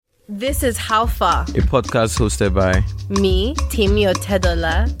This is How Far, a podcast hosted by me, Timi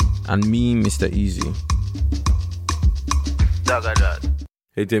Otedola, and me, Mr. Easy.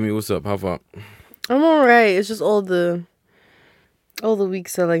 Hey Temi, what's up? How far? I'm alright. It's just all the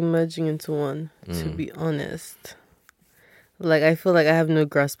weeks are like merging into one, to be honest. Like I feel like I have no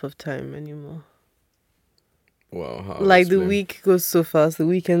grasp of time anymore. Wow, how Like the week goes so fast, the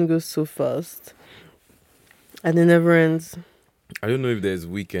weekend goes so fast. And it never ends. I don't know if there's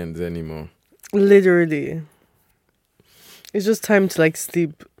weekends anymore. Literally. It's just time to like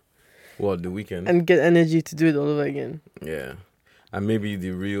sleep What, the weekend? and get energy to do it all over again. Yeah. And maybe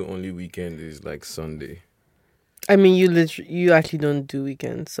the real only weekend is like Sunday. I mean, you actually don't do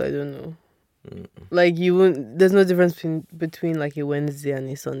weekends, so I don't know. Mm-mm. Like you won't. There's no difference between like a Wednesday and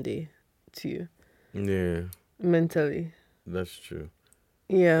a Sunday to you Yeah, mentally. that's true.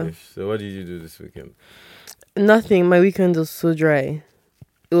 Yeah, Yes. So what did you do this weekend? nothing. My weekend was so dry.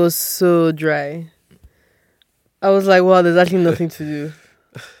 It was so dry. I was like, wow, there's actually nothing to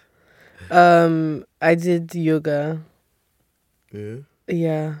do. I did yoga. Yeah.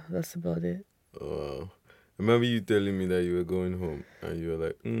 Yeah, that's about it. Oh, I remember you telling me that you were going home and you were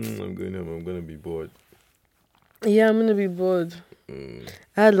like, I'm going home, I'm going to be bored. Yeah, I'm gonna be bored. Mm,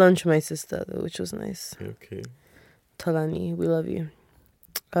 I had lunch with my sister though, which was nice. okay. Talani, we love you.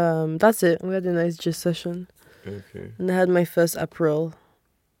 That's it. We had a nice gist session. Okay. And I had my first April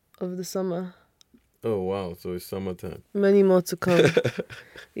of the summer. Oh, wow. So it's summertime. Many more to come.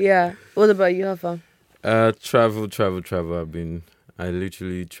 Yeah. What about you, Hafa? Travel. I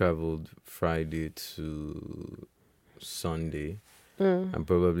literally traveled Friday to Sunday and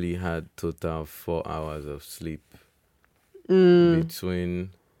probably had total 4 hours of sleep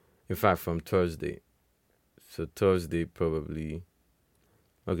between, in fact, from Thursday. So Thursday probably,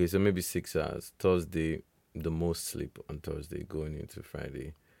 okay, so maybe 6 hours. Thursday, the most sleep on Thursday going into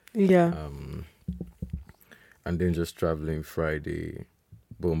Friday. Yeah. And then just traveling Friday,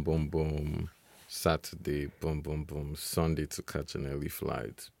 boom, boom, boom. Saturday, boom, boom, boom. Sunday to catch an early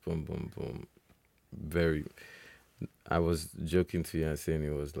flight, boom, boom, boom. I was joking to you and saying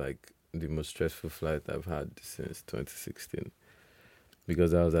it was like the most stressful flight I've had since 2016.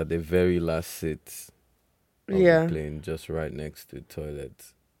 Because I was at the very last seat of the plane, just right next to the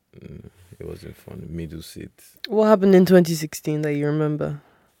toilet. It wasn't fun. Middle seat. What happened in 2016 that you remember?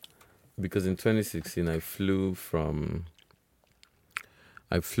 Because in 2016, I flew from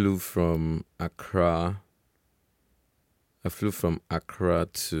Accra. I flew from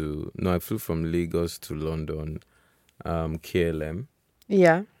Lagos to London, KLM.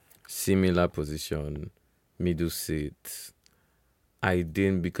 Yeah. Similar position, middle seat. I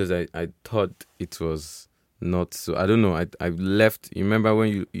didn't because I thought it was not so. I don't know. I left. You remember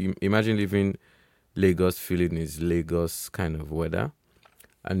when you imagine leaving Lagos feeling is Lagos kind of weather.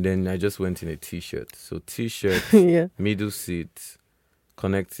 And then I just went in a t-shirt. So t-shirt, Yeah. middle seat,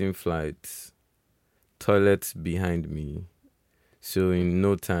 connecting flights, toilets behind me. So in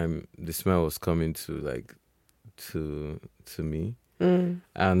no time, the smell was coming to me.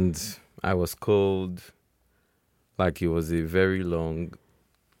 And I was cold. Like it was a very long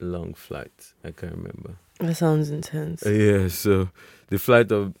flight. I can't remember. That sounds intense. Yeah, so the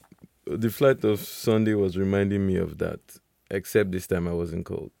flight of Sunday was reminding me of that. Except this time I wasn't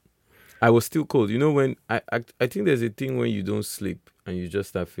cold. I was still cold. You know when I think there's a thing when you don't sleep and you just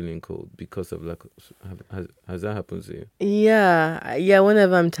start feeling cold because of lack of... Has that happened to you? Yeah.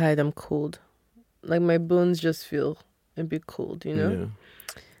 Whenever I'm tired, I'm cold. Like my bones just feel a bit cold, you know?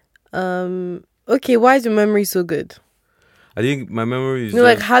 Yeah. Okay, why is your memory so good? I think my memory is...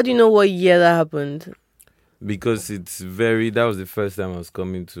 Like, how do you know what year that happened? Because that was the first time I was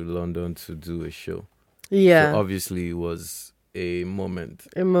coming to London to do a show. Yeah. So obviously it was a moment.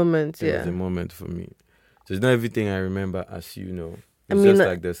 A moment, It was a moment for me. So it's not everything I remember, as you know. I It's mean, just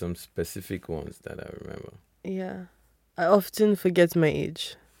like there's some specific ones that I remember. Yeah. I often forget my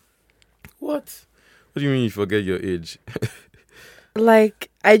age. What? What do you mean you forget your age? Like,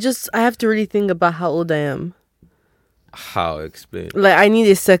 I have to really think about how old I am. How? Explain. Like, I need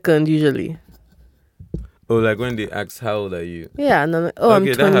a second usually. Oh, like when they ask how old are you? Yeah, and I'm like, Okay, I'm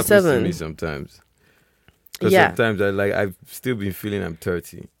 27. that happens to me sometimes. Because Yeah. sometimes I've still been feeling I'm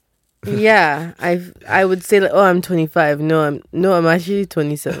 30. Yeah, I would say like, I'm 25. No, I'm actually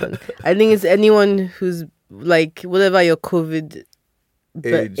 27. I think it's anyone who's like whatever your COVID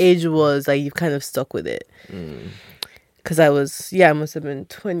age was, like you've kind of stuck with it. Because I must have been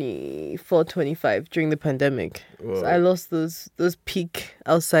 24, 25 during the pandemic. Wow. So I lost those peak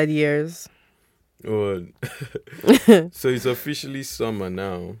outside years. Oh. So it's officially summer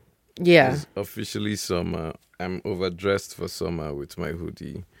now. Yeah. It's officially summer. I'm overdressed for summer with my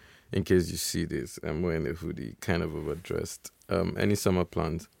hoodie. In case you see this, I'm wearing a hoodie, kind of overdressed. Any summer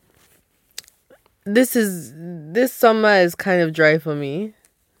plans? This summer is kind of dry for me.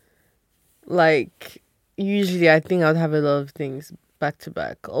 Like, usually I think I'd have a lot of things back to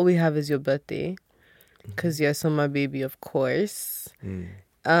back. All we have is your birthday, because you're a summer baby, of course.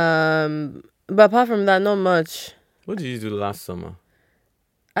 But apart from that, not much. What did you do last summer?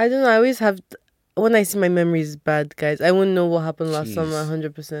 I don't know. I always have. When I see my memories bad, guys, I wouldn't know what happened last Jeez. summer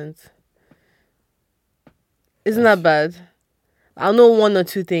 100%. Isn't that bad? I'll know one or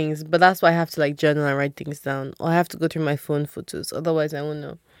two things, but that's why I have to like journal and write things down. Or I have to go through my phone photos. Otherwise, I won't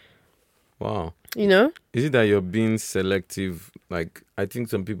know. Wow. You know? Is it that you're being selective? Like, I think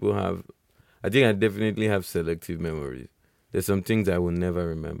some people have... I think I definitely have selective memories. There's some things I will never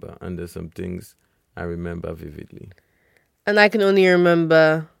remember, and there's some things I remember vividly. And I can only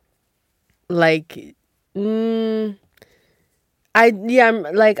remember, like... memories,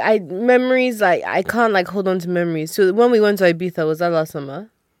 I can't like hold on to memories. So when we went to Ibiza, was that last summer?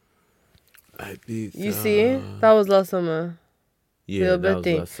 Ibiza. You see? That was last summer. Yeah, your that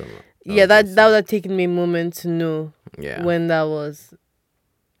birthday. was last summer. That would have taken me a moment to know when that was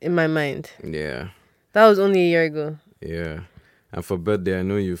in my mind. Yeah. That was only a year ago. Yeah. And for birthday, I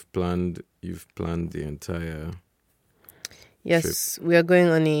know you've planned the entire Yes, we are going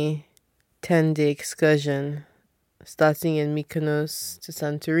on a 10-day excursion, starting in Mykonos to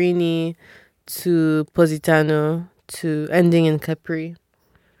Santorini to Positano to ending in Capri.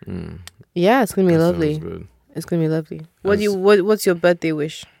 Yeah, it's gonna be lovely. It's gonna be lovely. What's your birthday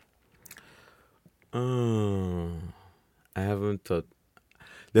wish? I haven't thought.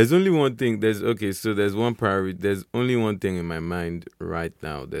 There's only one thing. There's one priority. There's only one thing in my mind right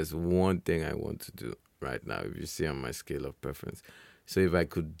now. There's one thing I want to do right now, if you see on my scale of preference. So if I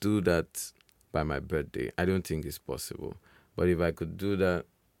could do that by my birthday, I don't think it's possible. But if I could do that,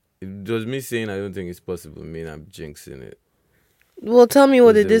 just me saying I don't think it's possible mean I'm jinxing it. Well, tell me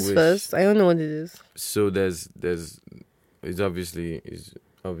what it is wish. first. I don't know what it is. So it's obviously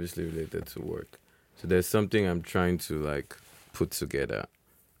related to work. So there's something I'm trying to like put together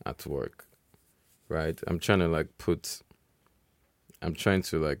at work, right? I'm trying to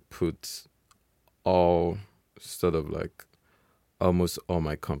put all sort of like almost all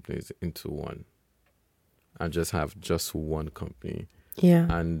my companies into one. I just have just one company. Yeah.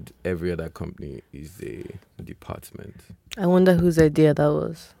 And every other company is a department. I wonder whose idea that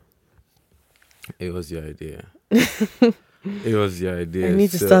was. It was your idea. It was your idea. I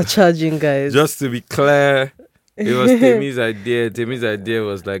need to start charging, guys. Just to be clear, it was Temi's idea. Temi's idea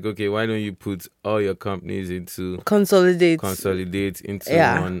was like, okay, why don't you put all your companies into... Consolidate into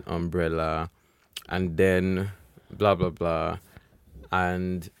one umbrella, and then blah, blah, blah.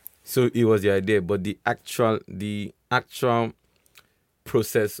 And so it was the idea, but the actual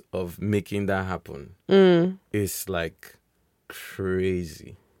process of making that happen is like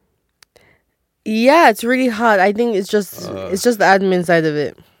crazy. Yeah, it's really hard. I think it's just the admin side of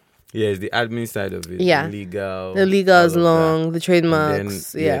it. Yeah, it's the admin side of it. Yeah, the legal is long, the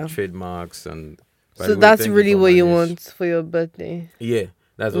trademarks. Then, trademarks and. So that's really what you want for your birthday. Yeah,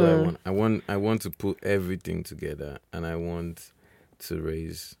 that's what I want. I want to put everything together, and I want to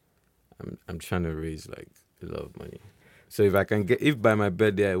raise. I'm trying to raise like a lot of money. So if by my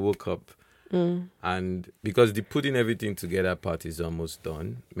birthday I woke up, and because the putting everything together part is almost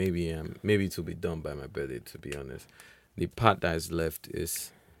done, maybe it will be done by my birthday. To be honest, the part that is left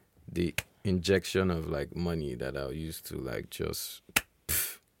is the injection of like money that I'll use to like just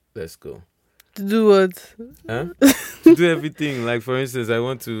let's go. To do what? Huh? To do everything. Like for instance, I'm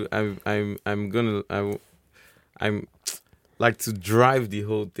like to drive the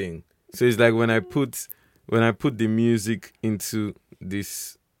whole thing. So it's like when I put the music into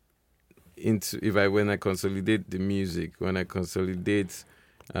this, when I consolidate the music, when I consolidate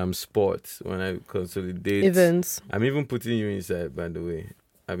sports, when I consolidate events. I'm even putting you inside, by the way.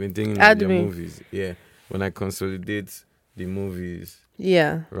 I've been thinking of your movies. Yeah. When I consolidate the movies.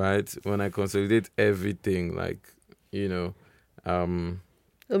 Yeah. Right? When I consolidate everything, like, it'll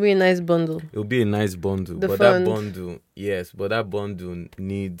be a nice bundle. It'll be a nice bundle. But that bundle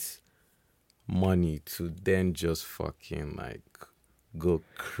needs money to then just fucking like go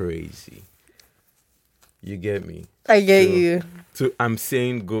crazy. You get me? I get you. So I'm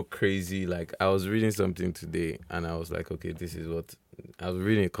saying go crazy. Like I was reading something today and I was like, okay, this is what I was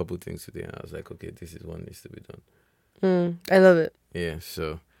reading a couple things today and I was like, okay, this is what needs to be done. I love it. Yeah,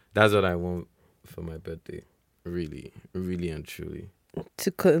 so that's what I want for my birthday. Really, really and truly.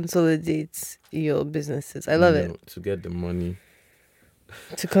 To consolidate your businesses. I love it. To get the money.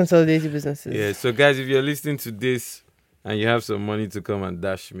 To consolidate your businesses. Yeah, so guys, if you're listening to this, and you have some money to come and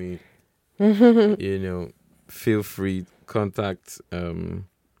dash me, you know, feel free, contact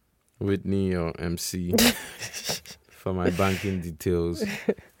Whitney or MC for my banking details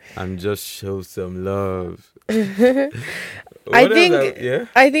and just show some love.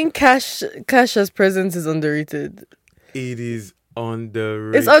 I think cash as presents is underrated. It is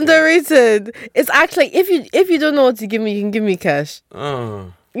underrated. It's underrated. It's actually, if you don't know what to give me, you can give me cash.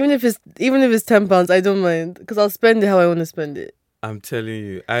 Even if it's £10, I don't mind, because I'll spend it how I want to spend it. I'm telling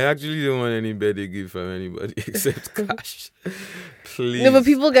you, I actually don't want any birthday gift from anybody except cash. Please. No, but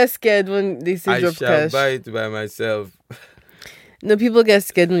people get scared when they say drop cash. I shall buy it by myself. No, people get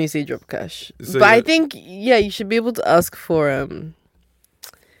scared when you say drop cash. So but I think, you should be able to ask for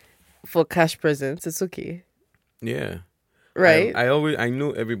cash presents. It's okay. Yeah. Right? I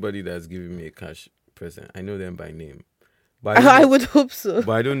know everybody that's giving me a cash present. I know them by name. But I would hope so.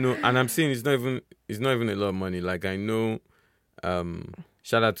 But I don't know. And I'm saying it's not even a lot of money. Like, I know,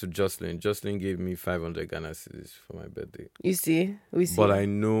 shout out to Jocelyn. Jocelyn gave me 500 Ghana cedis for my birthday. You see? We see. But I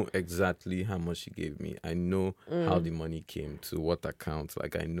know exactly how much she gave me. I know how the money came to what account.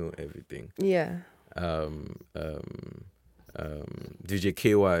 Like, I know everything. Yeah. DJ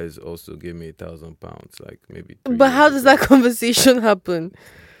KY also gave me £1,000, like maybe. But how does that conversation happen?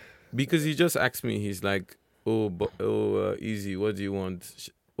 Because he just asked me. He's like, Easy, what do you want?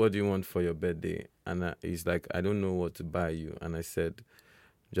 What do you want for your birthday? And he's like, I don't know what to buy you. And I said,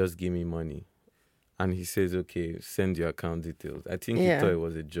 just give me money. And he says, okay, send your account details. I think he thought it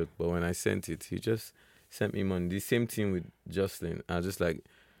was a joke, but when I sent it, he just sent me money. The same thing with Jocelyn. I was just like,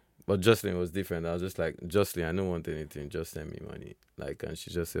 but Jocelyn was different. I was just like, Jocelyn, I don't want anything. Just send me money. Like, and she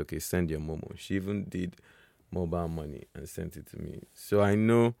just said, okay, send your Momo. She even did mobile money and sent it to me. So I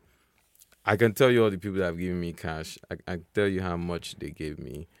know, I can tell you all the people that have given me cash. I can tell you how much they gave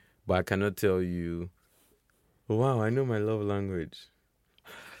me, but I cannot tell you, wow, I know my love language.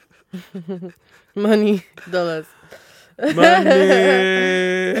 Money, dollars. Money.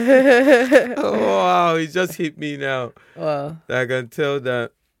 Oh, wow, it just hit me now. Wow. I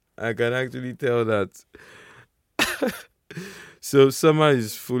can actually tell that. So summer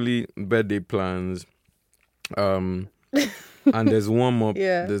is fully birthday plans. And there's one more.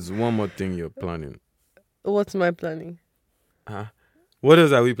 There's one more thing you're planning. What's my planning? What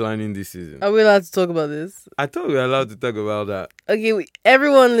else are we planning this season? Are we allowed to talk about this? I thought we were allowed to talk about that. Okay,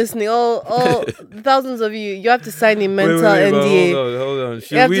 everyone listening, all thousands of you have to sign a mental NDA. Hold on.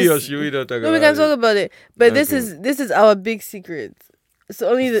 Should we not talk about it? No, we can talk about it. But okay. This is our big secret. So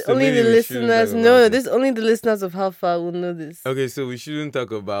only the listeners. No, this only the listeners of How Far will know this. Okay, so we shouldn't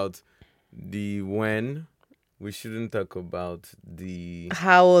talk about the when. We shouldn't talk about the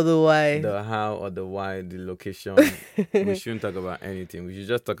how or the why. The how or the why, the location. We shouldn't talk about anything. We should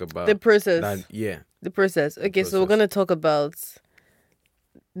just talk about the process. The process. Okay, so we're going to talk about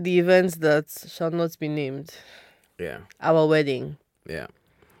the events that shall not be named. Yeah. Our wedding. Yeah.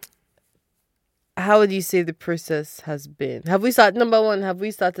 How would you say the process has been? Have we started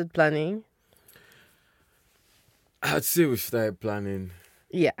planning? I'd say we started planning.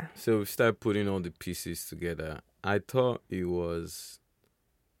 Yeah. So we started putting all the pieces together. I thought it was...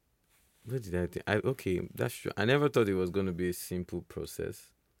 What did I think? Okay, that's true. I never thought it was going to be a simple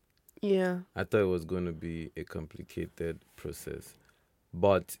process. Yeah. I thought it was going to be a complicated process.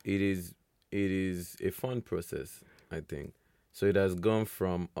 But it is a fun process, I think. So it has gone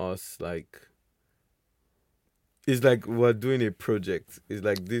from us like... It's like we're doing a project. It's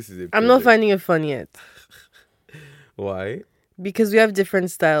like this is a project. I'm not finding it fun yet. Why? Because we have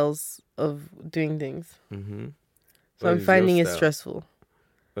different styles of doing things. Mm-hmm. So I'm finding it stressful.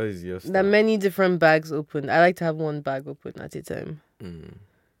 What is your style? There are many different bags open. I like to have one bag open at a time. Mm.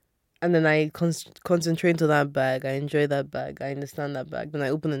 And then I concentrate on that bag. I enjoy that bag. I understand that bag. Then I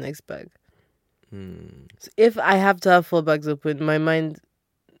open the next bag. Mm. So if I have to have 4 bags open, my mind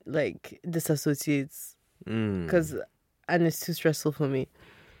like disassociates. And it's too stressful for me.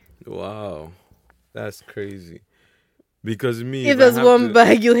 Wow. That's crazy. Because me, if there's one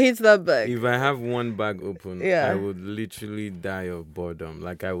bag, you'll hate that bag. If I have one bag open, I would literally die of boredom.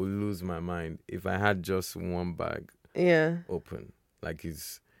 Like, I would lose my mind if I had just one bag open. Like,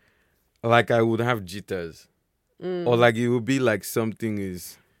 it's like I would have jitters. Or like it would be like something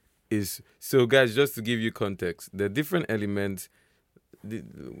is so guys, just to give you context, the different elements.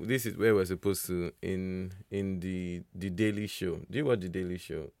 This is where we're supposed to in the Daily Show. Do you watch the Daily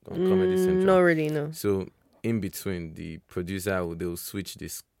Show on Comedy Central? Not really, no. So in between, the producer they'll switch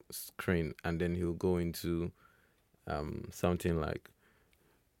this screen and then he'll go into something like,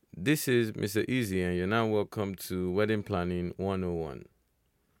 "This is Mr. Easy and you're now welcome to Wedding Planning 101.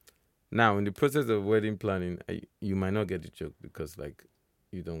 Now, in the process of wedding planning, you might not get the joke because, like,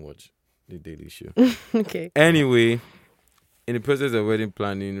 you don't watch the Daily Show. Okay. Anyway, in the process of wedding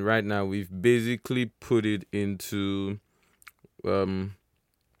planning, right now we've basically put it into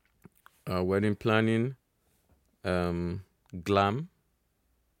wedding planning, glam,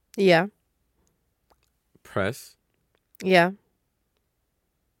 Yeah. press. Yeah.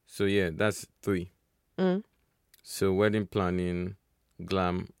 So yeah, that's 3. Mm. So wedding planning,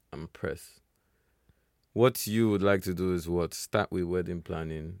 glam, and press. What you would like to do is what? Start with wedding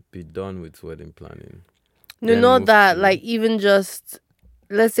planning, be done with wedding planning. No, Then not move that. to- Like, even just,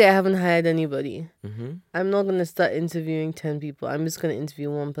 let's say I haven't hired anybody. Mhm. I'm not going to start interviewing 10 people. I'm just going to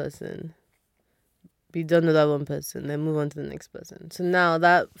interview one person. Be done with that one person, then move on to the next person. So now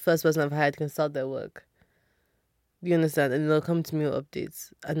that first person I've hired can start their work. Do you understand? And they'll come to me with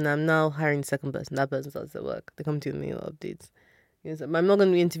updates. And I'm now hiring the second person. That person starts their work. They come to me with updates. You understand? But I'm not going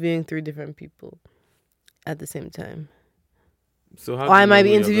to be interviewing 3 different people at the same time. So how Or do I you know might be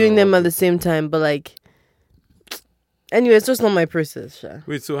who you're interviewing gonna them work at the with? same time, but like, anyway, it's just not my process, Sha.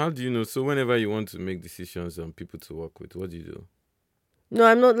 Wait, so how do you know? So whenever you want to make decisions on people to work with, what do you do? No,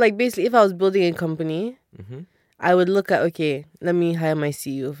 I'm not, like, basically, if I was building a company, Mm-hmm. I would look at, okay, let me hire my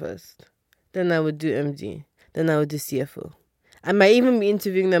CEO first. Then I would do MD. Then I would do CFO. I might even be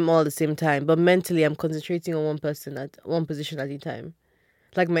interviewing them all at the same time, but mentally I'm concentrating on one person at one position at a time.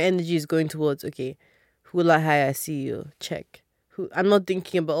 Like, my energy is going towards, okay, who will I hire as CEO? Check. I'm not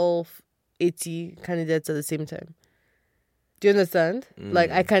thinking about all 80 candidates at the same time. Do you understand?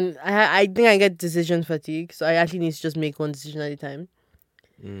 Like, I think I get decision fatigue, so I actually need to just make one decision at a time.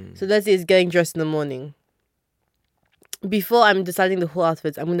 So let's say it's getting dressed in the morning. Before I'm deciding the whole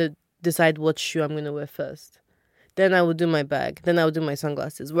outfit, I'm going to decide what shoe I'm going to wear first. Then I will do my bag. Then I will do my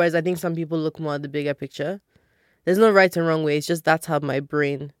sunglasses. Whereas I think some people look more at the bigger picture. There's no right and wrong way. It's just that's how my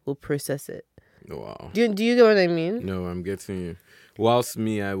brain will process it. Wow. Do you get what I mean? No, I'm getting you. Whilst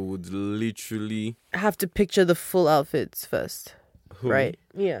me, I would literally I have to picture the full outfits first. Who? Right?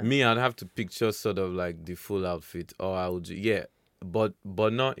 Yeah. Me, I'd have to picture sort of like the full outfit, or I would but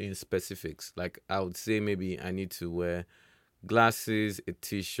not in specifics. Like I would say maybe I need to wear glasses, a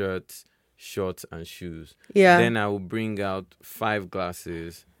t-shirt, shorts, and shoes. Yeah. Then I will bring out 5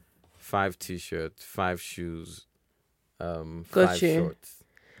 glasses, 5 t-shirts, 5 shoes, 5 you. shorts.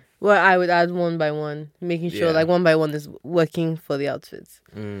 Well, I would add one by one, making sure Yeah. like one by one is working for the outfits.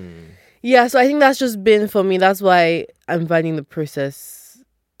 Mm. Yeah, so I think that's just been for me. That's why I'm finding the process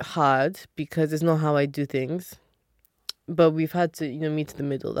hard, because it's not how I do things. But we've had to, meet in the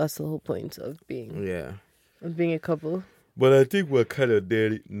middle. That's the whole point of being a couple. But I think we're kind of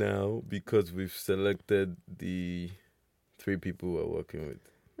there now because we've selected the 3 people we're working with.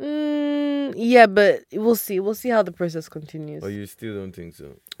 Yeah, but we'll see. We'll see how the process continues. Or you still don't think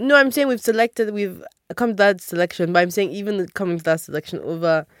so? No, I'm saying we've come to that selection, but I'm saying even coming to that selection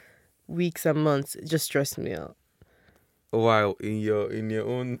over weeks and months, it just stressed me out. Wow, in your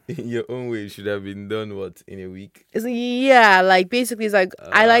own way, it should have been done what, in a week? Like basically it's like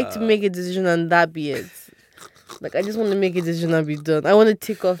I like to make a decision and that be it. Like I just want to make a decision and be done. I want to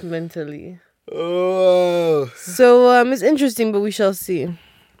tick off mentally. Oh, So it's interesting, but we shall see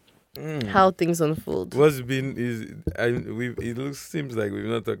how things unfold. what's been seems like we've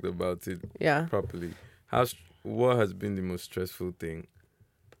not talked about it Yeah. properly. What has been the most stressful thing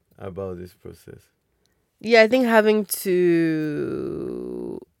about this process? Yeah, I think having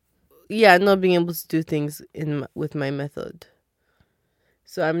to, not being able to do things with my method.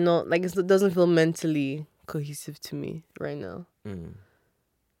 So I'm not, like, it doesn't feel mentally cohesive to me right now.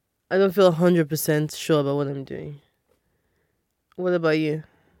 I don't feel 100% sure about what I'm doing. What about you?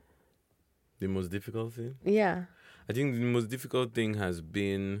 The most difficult thing? Yeah. I think the most difficult thing has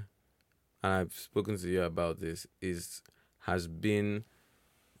been, and I've spoken to you about this, has been,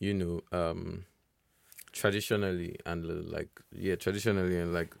 traditionally and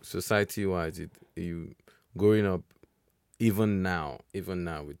society-wise, you growing up, even now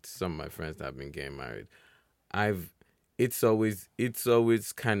with some of my friends that have been getting married, it's always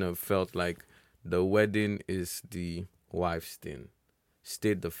kind of felt like the wedding is the wife's thing.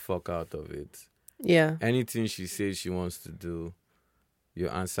 Stay the fuck out of it. Yeah. Anything she says she wants to do,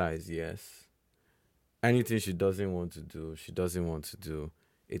 your answer is yes. Anything she doesn't want to do, she doesn't want to do.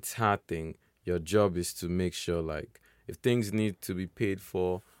 It's her thing. Your job is to make sure, like, if things need to be paid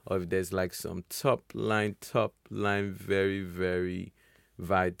for, or if there's like some top line, very, very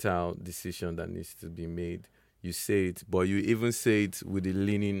vital decision that needs to be made, you say it. But you even say it with the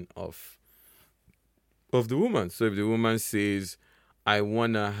leaning of the woman. So if the woman says, I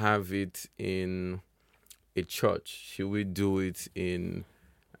want to have it in a church, should we do it in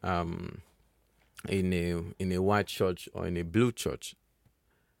in a white church or in a blue church,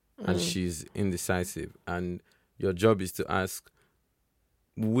 and she's indecisive, and your job is to ask,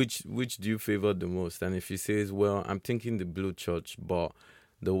 which do you favor the most? And if she says, well, I'm thinking the blue church, but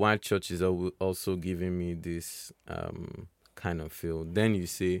the white church is also giving me this kind of feel, then you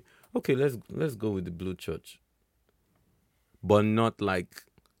say, okay, let's go with the blue church, but not like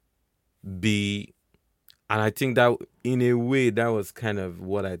be. And I think that in a way that was kind of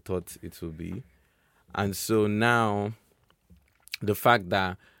what I thought it would be. And so now the fact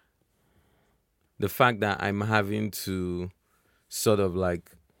that I'm having to sort of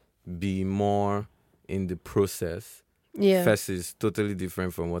like be more in the process, first is totally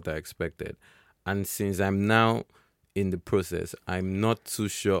different from what I expected. And since I'm now in the process, I'm not too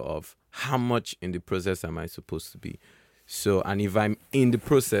sure of how much in the process am I supposed to be. So, and if I'm in the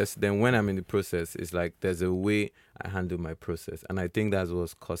process, then when I'm in the process, it's like there's a way I handle my process. And I think that's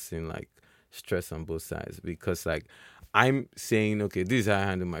what's causing like stress on both sides, because like I'm saying, okay, this is how I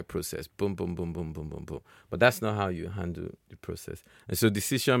handle my process. Boom, boom, boom, boom, boom, boom, boom. But that's not how you handle the process. And so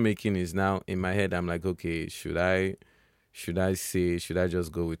decision making is now in my head. I'm like, okay, should I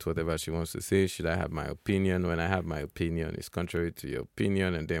just go with whatever she wants to say? Should I have my opinion? When I have my opinion, it's contrary to your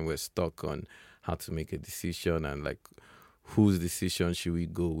opinion. And then we're stuck on how to make a decision and like, whose decision should we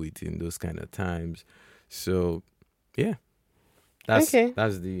go with in those kind of times? So, yeah, that's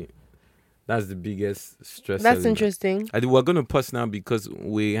the biggest stress. That's interesting. We're going to pause now because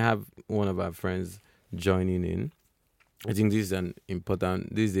we have one of our friends joining in. I think this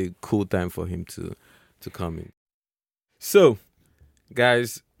is a cool time for him to come in. So,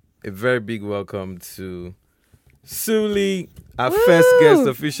 guys, a very big welcome to Suli, our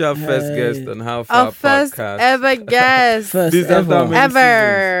official first guest on How Far Our first podcast. ever guest. First This ever. after many Ever.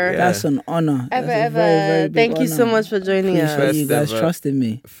 seasons. Yeah. That's an honor. Ever, That's a ever. very, very big Thank you honor. so much for joining us. Appreciate you guys ever. trusting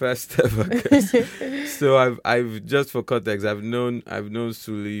me. First ever guest. So I've just for context, I've known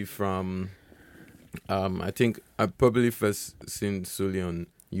Suli from I think I've probably first seen Suli on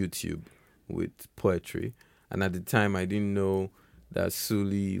YouTube with poetry, and at the time I didn't know that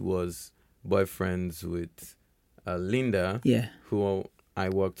Suli was boyfriends with Linda, Yeah. who I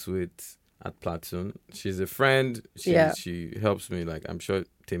worked with at Platoon. She's a friend. She helps me. Like, I'm sure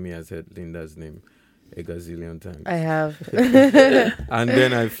Temi has heard Linda's name a gazillion times. I have. And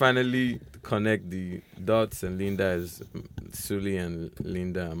then I finally connect the dots, and Suli and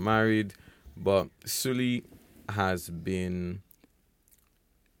Linda are married. But Suli has been...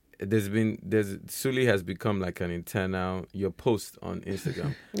 Suli has become like an internal, your post on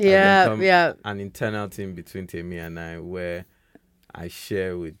Instagram. An internal thing between Temi and I, where I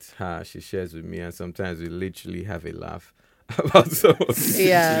share with her, she shares with me, and sometimes we literally have a laugh about some of the things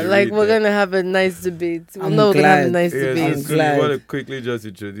she like read we're there. gonna have a nice debate. We're I'm gonna have a glad. nice Yes, debate. so glad. you want to quickly just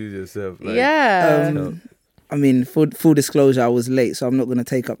introduce yourself? Like, I mean, full disclosure, I was late, so I'm not going to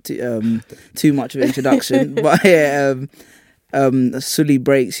take up too much of an introduction. But yeah, Suli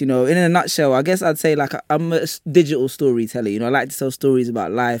Breaks, in a nutshell, I guess I'd say like I'm a digital storyteller. I like to tell stories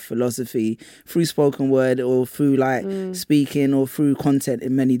about life, philosophy, through spoken word or through like speaking or through content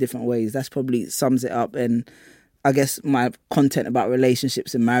in many different ways. That's probably sums it up. And I guess my content about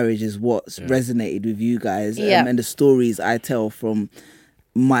relationships and marriage is what's resonated with you guys, and the stories I tell from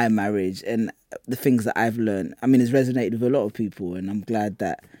my marriage and the things that I've learned. I mean, it's resonated with a lot of people, and I'm glad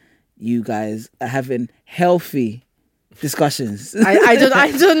that you guys are having healthy discussions. I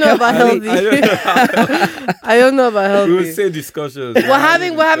don't know about healthy. I don't know about healthy. We will say discussions. We're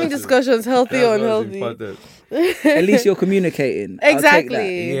having discussions, healthy or That's what's unhealthy. important. At least you're communicating. I'll take Exactly.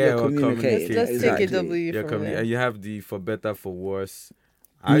 that. Yeah, You're we're communicating. Let's Exactly. take a W Yeah, from there. and you have the For Better, For Worse.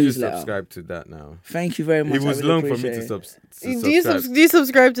 I just Newsletter. subscribe to that now. Thank you very much. It was I really long for me appreciate to it. subscribe. Do you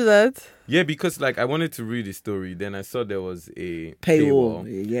subscribe to that? Yeah, because like I wanted to read the story, then I saw there was a Paywall.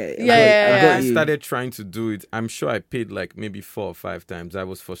 Yeah. I started trying to do it. I'm sure I paid like maybe 4 or 5 times. I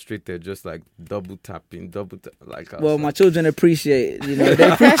was frustrated, just like double tapping. Like I was Well, like, my children appreciate it. They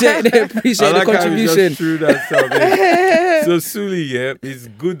appreciate I the like how you contribution. just threw that stuff in. So Suli, it's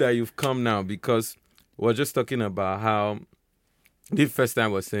good that you've come now, because we're just talking about how the first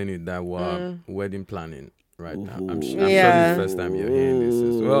time we're saying it that we're wedding planning right now. I'm sure Yeah. it's the first time you're hearing this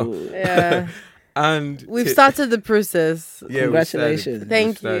as well. Yeah. And We've started the process. yeah, Congratulations. Thank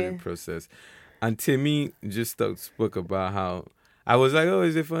we started you. the process. And Temi just spoke about how I was like, oh,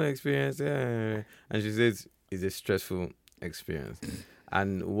 it's a fun experience. Yeah. And she says it's a stressful experience.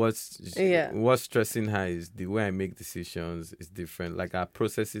 And what's stressing her is the way I make decisions is different. Like our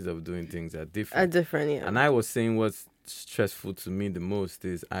processes of doing things are different. Yeah. And I was saying what's stressful to me the most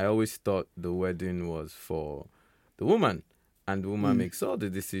is I always thought the wedding was for the woman. and the woman makes all the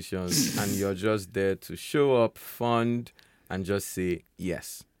decisions, and you're just there to show up, fund, and just say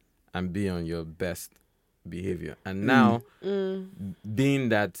yes, and be on your best behavior. And now, being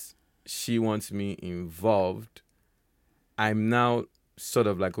that she wants me involved, I'm now sort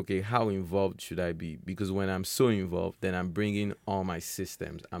of like, okay, how involved should I be? Because when I'm so involved, then I'm bringing all my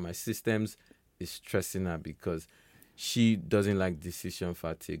systems, and my systems is stressing her because she doesn't like decision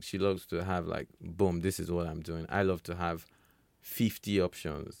fatigue. She loves to have like, boom, this is what I'm doing. I love to have 50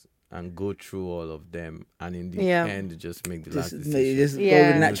 options and go through all of them, and in the end, just make the last decision. Just go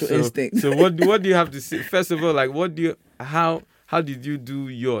with natural instinct. So what do you have to say? First of all, like, how did you do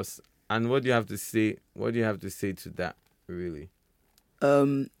yours, and what do you have to say? What do you have to say to that? Really?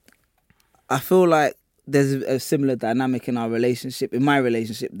 I feel like there's a similar dynamic in my relationship,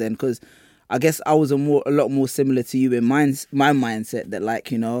 then, because I guess I was a lot more similar to you in my mindset that,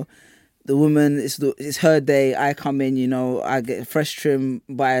 like, you know, the woman, it's her day. I come in, you know, I get a fresh trim,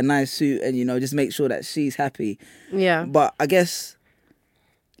 buy a nice suit, and, you know, just make sure that she's happy. Yeah. But I guess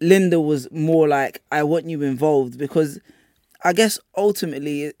Linda was more like, I want you involved, because I guess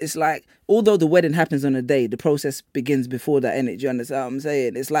ultimately it's like, although the wedding happens on a day, the process begins before that, innit? Do you understand what I'm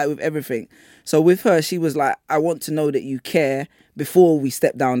saying? It's like with everything. So with her, she was like, I want to know that you care before we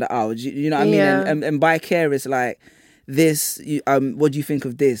step down the aisle. You know what I mean? Yeah. And by care, it's like, this, what do you think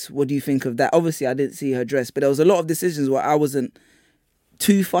of this? What do you think of that? Obviously, I didn't see her dress, but there was a lot of decisions where I wasn't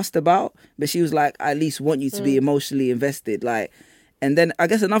too fussed about, but she was like, I at least want you to be emotionally invested. Like, and then I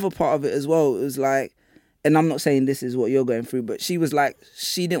guess another part of it as well, it was like, and I'm not saying this is what you're going through, but she was like,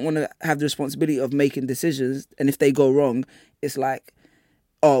 she didn't want to have the responsibility of making decisions, and if they go wrong, it's like,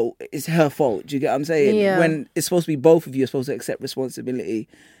 oh, it's her fault. Do you get what I'm saying? Yeah. When it's supposed to be both of you are supposed to accept responsibility.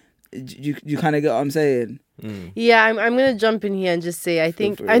 You kind of get what I'm saying? Yeah, I'm gonna jump in here and just say I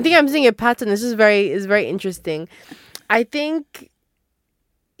think I'm seeing a pattern. This is very interesting. I think,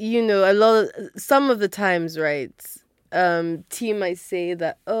 you know, some of the times, right? T might say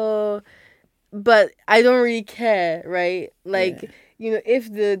that, oh, but I don't really care, right? Like, you know, if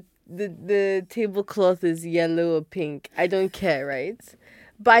the tablecloth is yellow or pink, I don't care, right?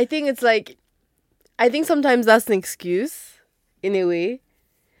 But I think it's like, I think sometimes that's an excuse in a way.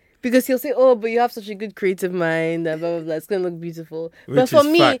 Because he'll say, "Oh, but you have such a good creative mind, and blah blah blah. It's gonna look beautiful." But for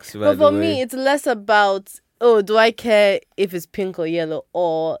me, it's less about, oh, do I care if it's pink or yellow,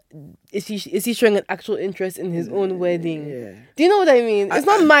 or is he showing an actual interest in his own wedding? Yeah. Do you know what I mean? It's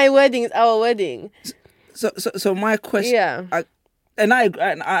not my wedding; it's our wedding. So my question, Yeah. now I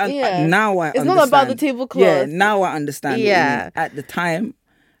understand. It's not about the tablecloth. Yeah, now I understand. Yeah. What you mean. At the time,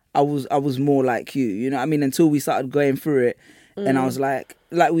 I was more like you. You know what I mean? Until we started going through it, and I was like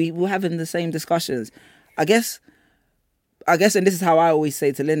we were having the same discussions. I guess, and this is how I always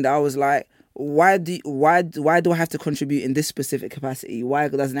say to Linda. I was like, why do I have to contribute in this specific capacity? Why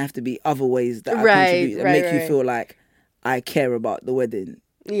doesn't it have to be other ways that I contribute and make you feel like I care about the wedding?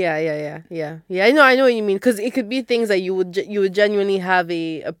 Yeah. I know what you mean, because it could be things that you would genuinely have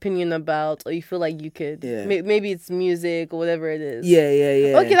a opinion about, or you feel like you could. Yeah. Maybe it's music or whatever it is.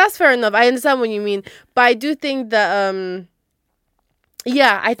 Yeah. Okay, that's fair enough. I understand what you mean, but I do think that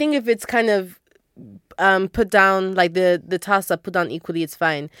I think if it's kind of put down, like the tasks are put down equally, it's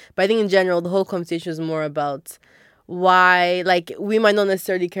fine. But I think in general, the whole conversation is more about why, like, we might not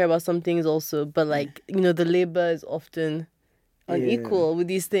necessarily care about some things also, but like, you know, the labor is often unequal with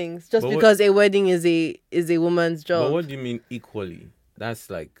these things, just because a wedding is a woman's job. But what do you mean equally?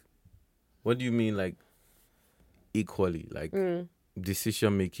 That's like, what do you mean like equally? Like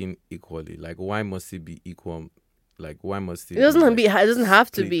decision making equally? Like, why must it be equal? Like, why must it? It doesn't be, like, it doesn't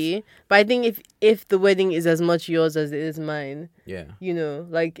have to split? be. But I think if the wedding is as much yours as it is mine, you know,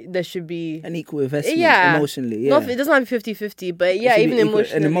 like, there should be an equal investment emotionally. Yeah, it doesn't have to be 50-50, but even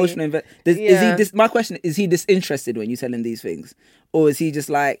emotionally. An emotional Is he my question is he disinterested when you tell him these things, or is he just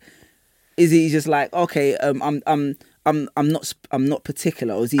like okay, I'm not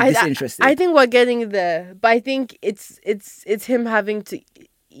particular, or is he disinterested? I think we're getting there, but I think it's him having to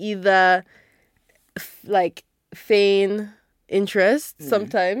either like feign interest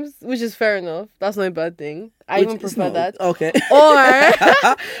sometimes, which is fair enough. That's not a bad thing. I even prefer that. Okay. Or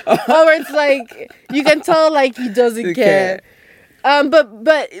it's like you can tell like he doesn't care.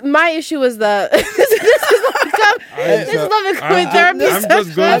 But my issue was that this is not becoming therapy I'm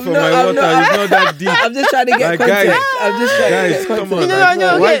just going for my water. It's not that deep. I'm just trying to get context. I'm just trying to get context. Come on.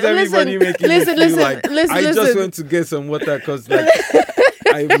 No, why is everybody making me feel like I just went to get some water because like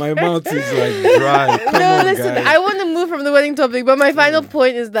my mouth is like dry. Come on, listen, guys. I want to move from the wedding topic, but my final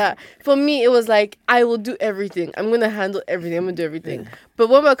point is that for me, it was like, I will do everything. I'm going to handle everything. I'm going to do everything. But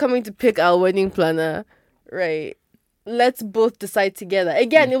when we're coming to pick our wedding planner, right, let's both decide together.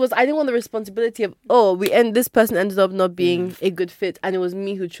 Again, I didn't want the responsibility of, this person ended up not being a good fit, and it was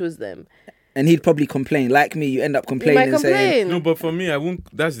me who chose them. And he'd probably complain. Like me, you end up complaining. Saying, no, but for me, I won't.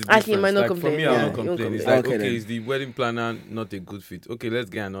 That's the difference. Actually, you might not complain. For me, I won't Yeah, complain. It's complain. like, Okay, okay, then. is the wedding planner not a good fit? Okay, let's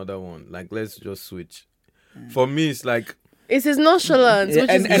get another one. Like, let's just switch. For me, it's like, It's his nonchalance, which is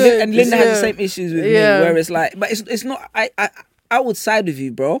and good. and Linda has the same issues with me, where it's like, but it's not. I would side with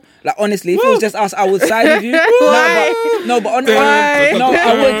you, bro. Like honestly, if it was just us, I would side with you. Why? No, but I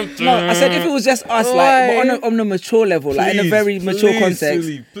would. No, I said if it was just us, like, but on a mature level, like in a very mature context.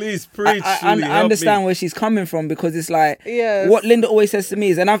 Sully, please preach. I understand where she's coming from, because it's like what Linda always says to me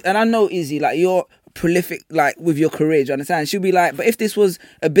is, and I know Izzy, like, you're prolific, like, with your career, do you understand? She'll be like, but if this was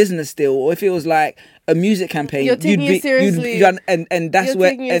a business deal, or if it was like a music campaign, you're taking it seriously. And that's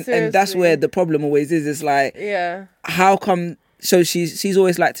where and that's where the problem always is. It's like, how come? So she's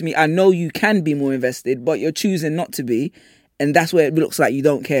always like to me, I know you can be more invested, but you're choosing not to be, and that's where it looks like you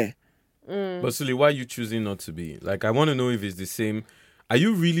don't care. But Sully, why are you choosing not to be? Like, I want to know if it's the same. Are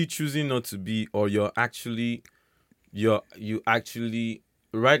you really choosing not to be, or you actually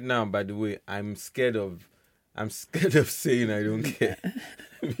right now? By the way, I'm scared of saying I don't care.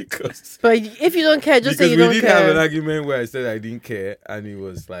 Because but if you don't care, just say you don't care. We did have an argument where I said I didn't care, and it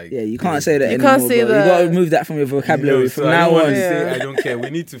was like, yeah, you can't say that you anymore. Can't say bro. that. You got to remove that from your vocabulary so from I now don't want on. to say I don't care.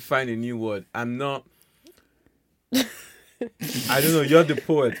 We need to find a new word. I'm not. I don't know. You're the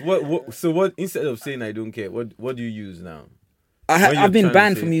poet. What? So what? Instead of saying I don't care, what do you use now? I've been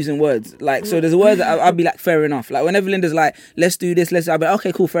banned from using words. Like, so there's a word that I'll be like, fair enough. Like, whenever Linda's like, let's do this, I'll be like,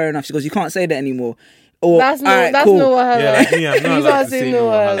 okay, cool, fair enough. She goes, you can't say that anymore. Or, that's cool. no wahala. Yeah, like me, I'm not allowed to say no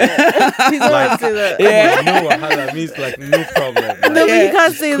wahala. He's not allowed to say that. Yeah, no wahala means like no problem. Like, No, but you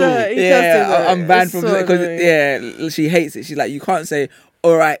can't say that. You can't say that. I'm banned It's from so it because annoying. she hates it. She's like, you can't say,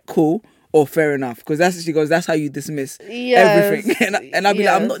 all right, cool, or fair enough, because that's how you dismiss everything. And I'll be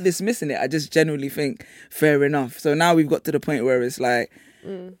like, I'm not dismissing it. I just genuinely think fair enough. So now we've got to the point where it's like,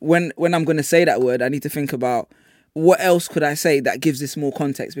 when I'm going to say that word, I need to think about what else could I say that gives this more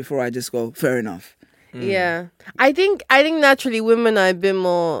context before I just go fair enough. Yeah, I think naturally women are a bit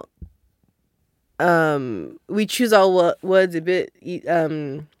more. We choose our words a bit.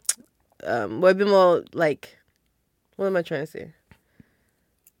 We're a bit more like. What am I trying to say?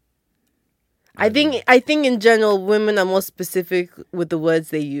 I think in general, women are more specific with the words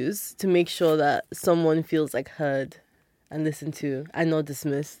they use to make sure that someone feels like heard and listened to and not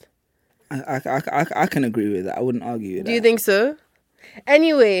dismissed. I can agree with that. I wouldn't argue with that. Do you think so?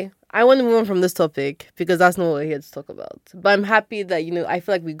 Anyway, I want to move on from this topic because that's not what we're here to talk about. But I'm happy that, I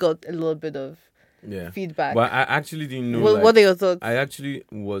feel like we got a little bit of feedback. But I actually didn't know. What are your thoughts?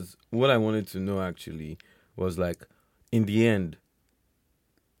 What I wanted to know actually was like, in the end,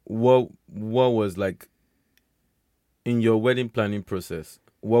 what was like, in your wedding planning process,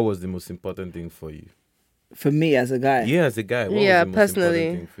 what was the most important thing for you? For me as a guy? Yeah, as a guy. What was the most personally.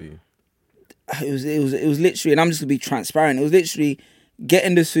 important thing for you? It was literally, and I'm just gonna be transparent. It was literally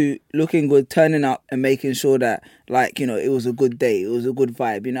getting the suit, looking good, turning up, and making sure that, like, it was a good day, it was a good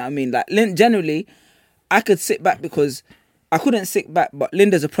vibe. You know what I mean? Like, generally, I could sit back because I couldn't sit back, but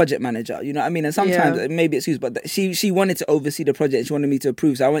Linda's a project manager. You know what I mean? And sometimes maybe it's used, but she wanted to oversee the project. She wanted me to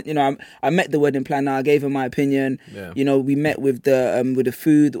approve. So I went. I met the wedding planner. I gave her my opinion. Yeah. We met with the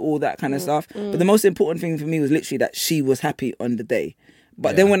food, all that kind of stuff. But the most important thing for me was literally that she was happy on the day.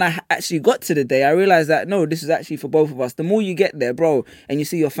 But then when I actually got to the day, I realized that, no, this is actually for both of us. The more you get there, bro, and you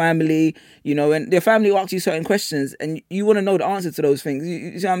see your family, and your family will ask you certain questions, and you want to know the answer to those things.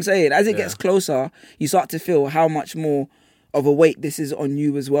 You see what I'm saying? As it gets closer, you start to feel how much more of a weight this is on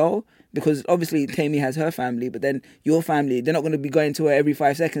you as well. Because obviously Tammy has her family, but then your family, they're not going to be going to her every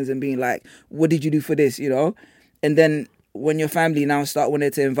 5 seconds and being like, what did you do for this, And then when your family now start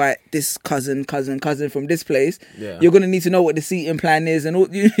wanting to invite this cousin from this place, you're going to need to know what the seating plan is and all,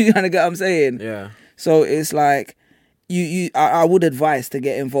 you kind of get what I'm saying? Yeah. So it's like, I would advise to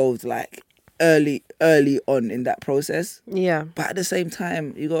get involved like early on in that process. Yeah. But at the same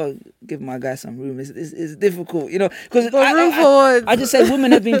time, you got to give my guy some room. It's difficult, because room for what? I just said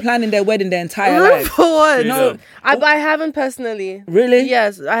women have been planning their wedding their entire Room life. for what? No. I haven't personally. Really?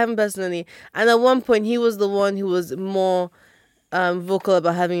 Yes, I haven't personally. And at one point, he was the one who was more vocal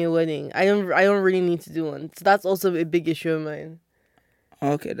about having a wedding. I don't really need to do one. So that's also a big issue of mine.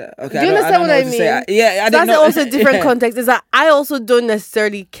 Okay. Do you understand what I mean? That's also a different context. Is that I also don't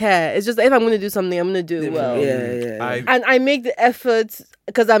necessarily care. It's just that if I'm going to do something, I'm going to do it well. Yeah. And I make the effort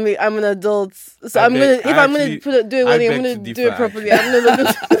because I'm an adult. So I'm going to, if I'm going to do a wedding, I'm going to do it properly. I'm going to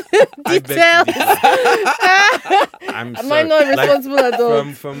look at details. I'm Am I not responsible at all?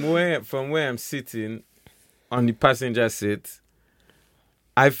 From where I'm sitting, on the passenger seat,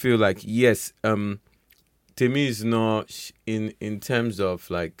 I feel like yes, Temi is not in terms of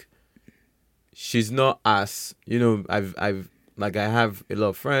like, she's not as, you know, I've like, I have a lot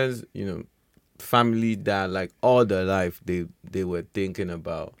of friends, you know, family that like all their life they were thinking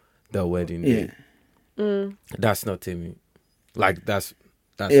about the wedding day. That's not Temi. Like that's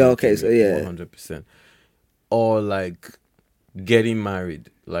Yeah, not okay, Temi, so yeah. 100%. Or like getting married,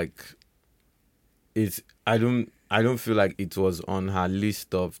 like it's I don't feel like it was on her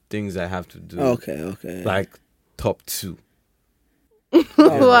list of things I have to do. Okay. Like top 2.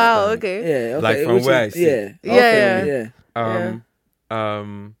 Wow. Okay. Yeah. Okay. Like from where I sit. Yeah. Yeah, Okay,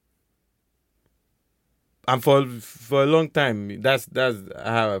 yeah. And for a long time, that's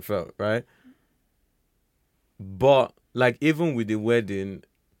how I felt, right? But like even with the wedding,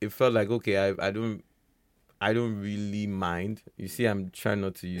 it felt like okay, I don't really mind. You see, I'm trying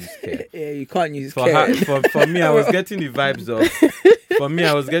not to use care. Yeah, you can't use For care. for me, I was getting the vibes of. For me,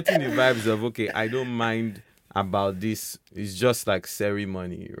 I was getting the vibes of okay, I don't mind about this. It's just like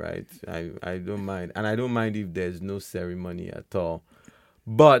ceremony, right? I don't mind, and I don't mind if there's no ceremony at all.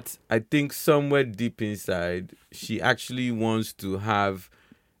 But I think somewhere deep inside, she actually wants to have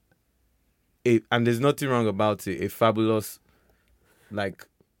and there's nothing wrong about it, a fabulous, like,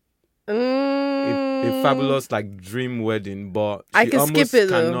 a fabulous, like, dream wedding, but I she can almost skip it,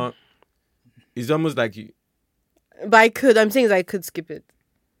 though. cannot. It's almost like But I could. I'm saying is I could skip it.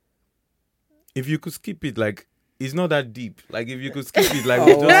 if you could skip it, like, it's not that deep. Like, if you could skip it, like, Oh,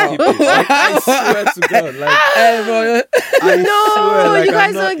 we just wow. skip it. Like, I swear to God, like, Hey, bro. I No, swear, like, you guys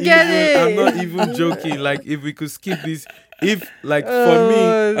I'm not don't get it. I'm not even joking. Like, if we could skip this, if, like, for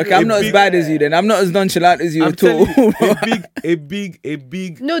me, Okay, I'm a not as big- bad as you then. I'm not as nonchalant as you I'm at all. telling you, a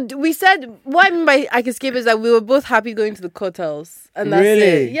big. No, we said what I mean by I can skip is that we were both happy going to the courthouse, and that's Really?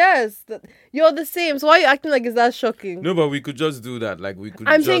 it. Yes, you're the same. So why are you acting like is that shocking? No, but we could just do that. Like, we could.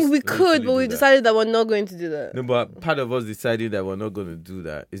 I'm just saying we literally could, but do we that. decided that we're not going to do that. No, but part of us deciding that we're not going to do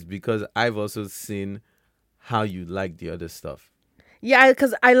that is because I've also seen how you like the other stuff. Yeah,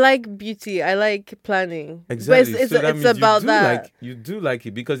 because I like beauty. I like planning. Exactly. But it's, So that it's means about you do that. Like, you do like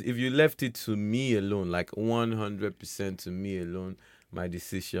it because if you left it to me alone, like 100% to me alone, my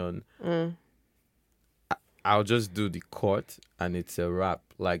decision, I'll just do the court and it's a wrap.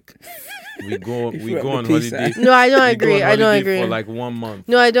 Like we go on peace holiday. No, I don't we go agree. on I don't holiday agree. for like 1 month.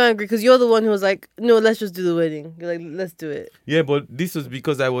 No, I don't agree because you're the one who was like, no, let's just do the wedding. You're like, let's do it. Yeah, but this was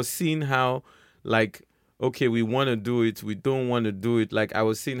because I was seeing how, like, okay, we want to do it, we don't want to do it. Like, I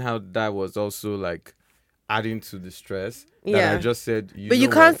was seeing how that was also, like, adding to the stress. That Yeah. I just said, But you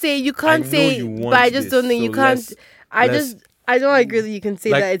know can't what? say, you I can't know say, you but want I just this, don't think you so can't. let's- I don't agree that you can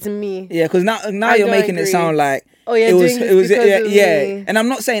say Like- that it's me. Yeah, because now I you're don't making it agree. sound like Oh, yeah, it was because of yeah. me. And I'm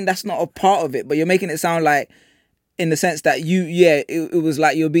not saying that's not a part of it, but you're making it sound like in the sense that it was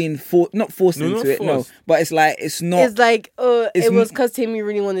like you're being not forced No, into not it, forced. no. But it's like it's not. It's like, It's it was m- because Timmy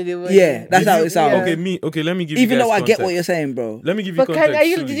really wanted it. Yeah, that's Did how you- it sounds. Yeah. Okay, let me give Even you guys though I get what context. you're saying, bro. Let me give you But context.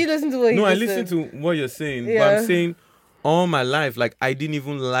 did Suli. you listen to what he No, I just listened said? to what you're saying, but Yeah. I'm saying all my life, like, I didn't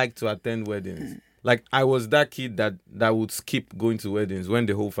even like to attend weddings. Like, I was that kid that would skip going to weddings when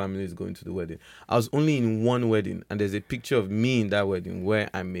the whole family is going to the wedding. I was only in one wedding, and there's a picture of me in that wedding where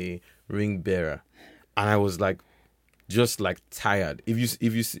I'm a ring bearer, and I was like, just like tired. If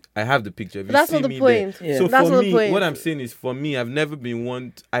you see, I have the picture. If you That's see not the me point. there. Yeah. So That's for not the me, point. what I'm saying is, for me, I've never been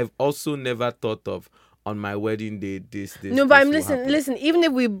one. I've also never thought of on my wedding day this. No, but this will happen. listen. Even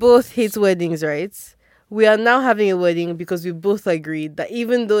if we both hate weddings, right? We are now having a wedding because we both agreed that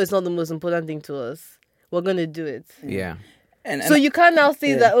even though it's not the most important thing to us, we're gonna do it. Yeah. And So you can't now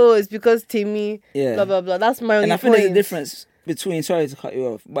say yeah. that it's because Timmy, Yeah. blah blah blah. That's my only and I think point. there's a difference between, sorry to cut you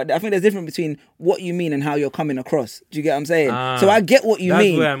off, but I think there's a difference between what you mean and how you're coming across. Do you get what I'm saying? So I get what you That's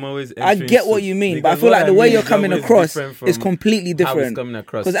mean. where I'm always I entering get what to. you mean, but I Because feel what like the I way mean you're is coming always across different is from completely how it's different. coming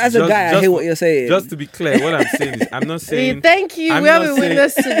across. Because as a guy, I hear what you're saying. Just to be clear, what I'm saying is, I'm not saying. Thank you. I'm We have not a saying-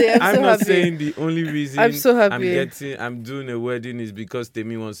 witness today. I'm so not happy. saying the only reason I'm so happy. I'm doing a wedding is because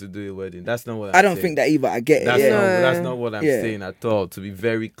Temi wants to do a wedding. That's not what I'm I don't saying. think that either. I get it. That's yeah. not No. that's not what I'm Yeah. saying at all, to be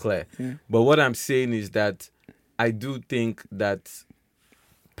very clear. Yeah. But what I'm saying is that I do think that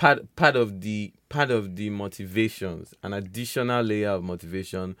part of the motivations, an additional layer of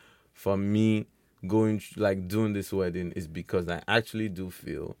motivation for me doing this wedding is because I actually do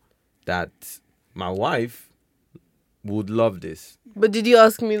feel that my wife would love this. But did you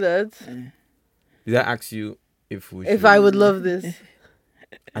ask me that? Did I ask you if we If should? I would love this?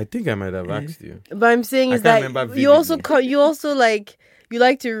 I think I might have asked you. But I'm saying I is can't that remember you also vividly. you also like you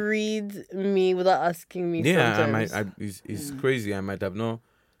like to read me without asking me. Yeah, I sometimes. might. It's crazy. I might have not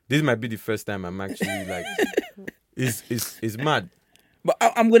this might be the first time I'm actually like, it's mad. But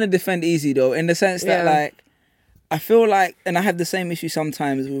I'm going to defend Easy, though, in the sense that, like, I feel like, and I have the same issue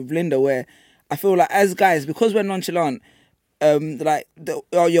sometimes with Linda, where I feel like as guys, because we're nonchalant, like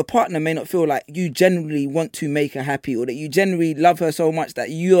your partner may not feel like you genuinely want to make her happy, or that you genuinely love her so much that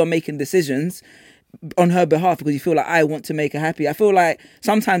you are making decisions on her behalf because you feel like I want to make her happy. I feel like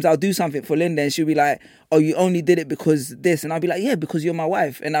sometimes I'll do something for Linda and she'll be like, oh, you only did it because this, and I'll be like, yeah, because you're my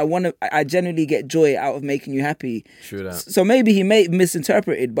wife, and I genuinely get joy out of making you happy. True that. So maybe he may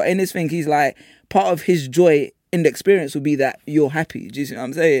misinterpret it, but in this thing he's like, part of his joy in the experience will be that you're happy. Do you see what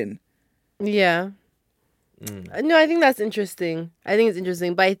I'm saying? Yeah. No, I think that's interesting. I think it's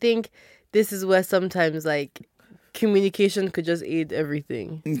interesting, but I think this is where sometimes like communication could just aid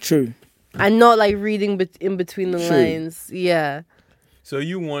everything. True. And not like reading in between the lines. Yeah. So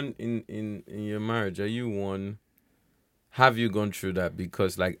you won in your marriage? Are you one? Have you gone through that?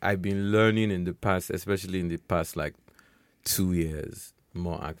 Because like I've been learning in the past, especially in the past like 2 years,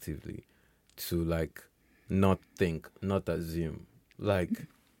 more actively, to like not think, not assume, like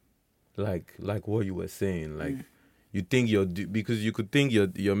what you were saying, like you think because you could think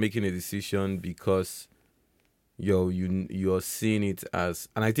you're making a decision because you're seeing it as,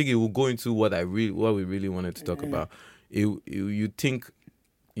 and I think it will go into what we really wanted to talk about. You think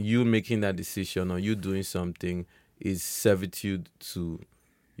you making that decision or you doing something is servitude to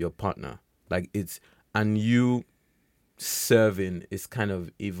your partner, like and you serving is kind of,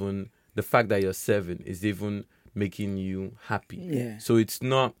 even the fact that you're serving is even making you happy. Yeah. So it's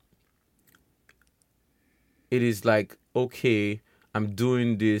not. It is like, okay, I'm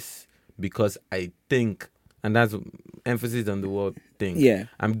doing this because I think, and that's emphasis on the word think. Yeah.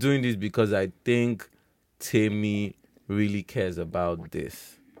 I'm doing this because I think Temi really cares about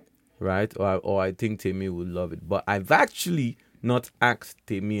this, right? Or I think Temi will love it. But I've actually not asked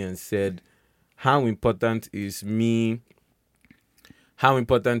Temi and said, how important is me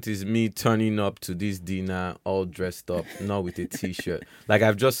turning up to this dinner all dressed up, not with a t-shirt? Like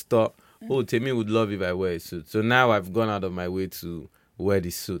I've just thought, oh, Temi would love if I wear a suit. So now I've gone out of my way to wear the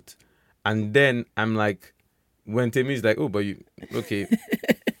suit. And then I'm like, when Temi's like, oh, but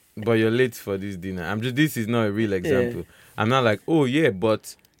you're late for this dinner. This is not a real example. Yeah. I'm not like, oh yeah,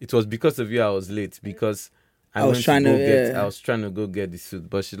 but it was because of you I was late, because I was trying to go get the suit.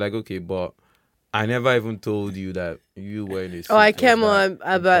 But she's like, okay, but I never even told you that you were in a suit. Oh, I care more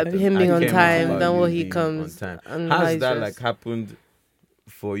about him being on time than what he comes. Has that like happened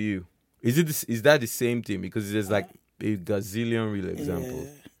for you? Is that the same thing? Because there's like a gazillion real examples.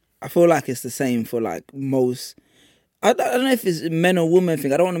 Yeah. I feel like it's the same for like most. I don't know if it's a men or women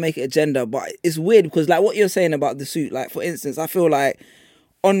thing. I don't want to make it a gender, but it's weird because like what you're saying about the suit. Like for instance, I feel like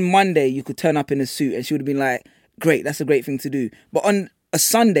on Monday you could turn up in a suit and she would have been like, "Great, that's a great thing to do." But on a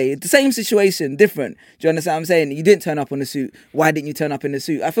Sunday, the same situation, different. Do you understand what I'm saying? You didn't turn up on a suit. Why didn't you turn up in a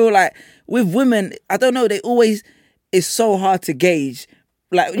suit? I feel like with women, I don't know. It's so hard to gauge.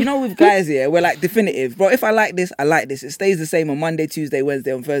 Like, you know, with guys here, we're like definitive. Bro, if I like this, I like this. It stays the same on Monday, Tuesday,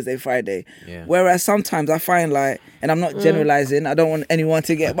 Wednesday, on Thursday, Friday. Yeah. Whereas sometimes I find like, and I'm not generalizing, I don't want anyone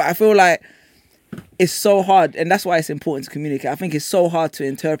to get, but I feel like it's so hard. And that's why it's important to communicate. I think it's so hard to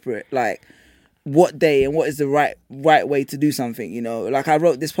interpret like what day and what is the right way to do something, you know. Like I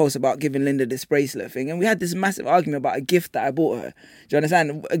wrote this post about giving Linda this bracelet thing, and we had this massive argument about a gift that I bought her. Do you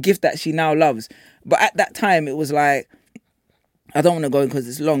understand? A gift that she now loves. But at that time, it was like, I don't want to go in because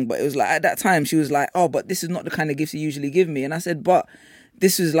it's long, but it was like at that time she was like, oh, but this is not the kind of gifts you usually give me. And I said, but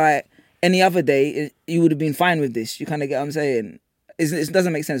this was like any other day, you would have been fine with this. You kind of get what I'm saying? It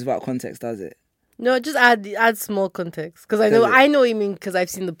doesn't make sense without context, does it? No, just add small context, because I know what you mean, because I've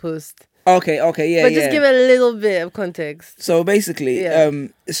seen the post. Okay, yeah, but just give it a little bit of context. So basically,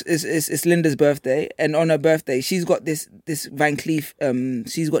 it's Linda's birthday, and on her birthday, she's got this Van Cleef,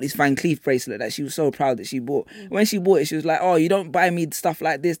 she's got this Van Cleef bracelet that she was so proud that she bought. When she bought it, she was like, "Oh, you don't buy me stuff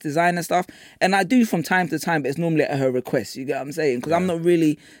like this, designer stuff," and I do from time to time, but it's normally at her request. You get what I'm saying? Because I'm not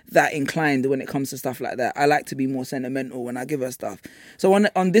really that inclined when it comes to stuff like that. I like to be more sentimental when I give her stuff. So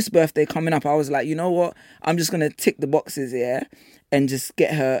on this birthday coming up, I was like, you know what? I'm just gonna tick the boxes here and just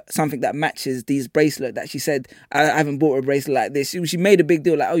get her something that matches these bracelet that she said, I haven't bought her a bracelet like this. She made a big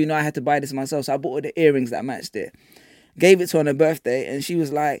deal like, oh, you know, I had to buy this myself. So I bought her the earrings that matched it. Gave it to her on her birthday, and she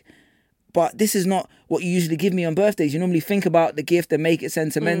was like, but this is not what you usually give me on birthdays. You normally think about the gift and make it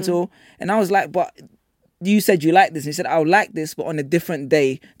sentimental. And I was like, but you said you like this. And he said, I'll like this, but on a different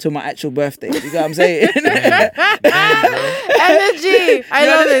day to my actual birthday. You get what I'm saying? Energy. I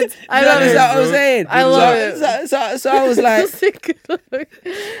love it. I love it. That's what I'm saying. I love it. So I was like,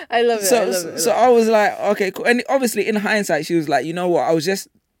 I love it. So I was like, okay, cool. And obviously in hindsight, she was like, you know what? I was just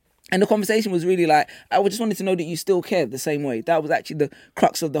And the conversation was really like, I just wanted to know that you still care the same way. That was actually the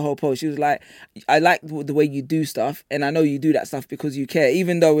crux of the whole post. She was like, I like the way you do stuff, and I know you do that stuff because you care,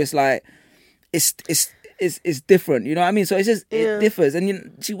 even though it's like, it's different. You know what I mean? So it's just, it differs.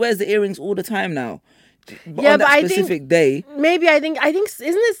 And she wears the earrings all the time now. But on that specific day. Maybe I think, I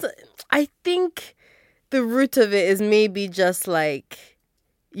think the root of it is maybe just like,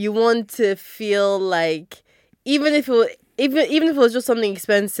 you want to feel like, even if it was just something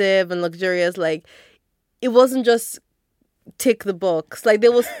expensive and luxurious, like, it wasn't just tick the box. Like,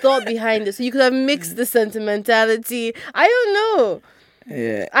 there was thought behind it. So you could have mixed the sentimentality. I don't know.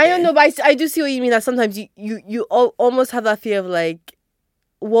 Yeah. I don't know, but I do see what you mean, that sometimes you almost have that fear of like,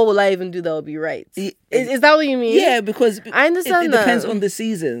 what will I even do that will be right? Is that what you mean? Yeah, because I understand it that. depends on the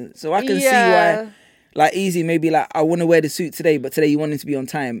season. So I can see why, like, easy, maybe like, I want to wear the suit today, but today you want him to be on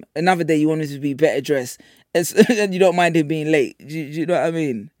time. Another day you want him to be better dressed. And you don't mind him being late. Do you know what I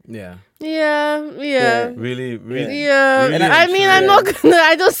mean? Yeah. Yeah. Really. Yeah. Really I mean, I'm not gonna.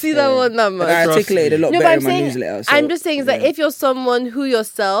 I don't see that one that much. And I articulated a lot better in my newsletter. So, I'm just saying that if you're someone who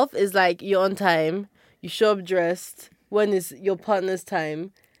yourself is like, you're on time, you show up dressed when is your partner's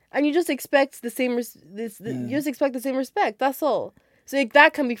time, and you just expect the same. You just expect the same respect. That's all. So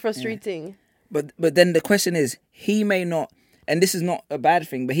that can be frustrating. But then the question is, he may not, and this is not a bad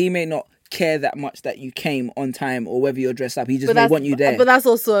thing, but he may not care that much that you came on time or whether you're dressed up. He just may want you there. But that's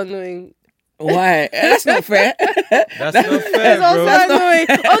also annoying. Why? That's not fair. That's not fair, It's also bro. annoying.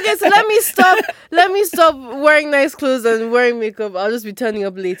 Okay, so let me stop wearing nice clothes and wearing makeup. I'll just be turning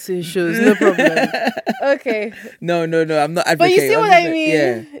up late to his shows. No problem. Okay. No. I'm not advocating. But you see what I mean?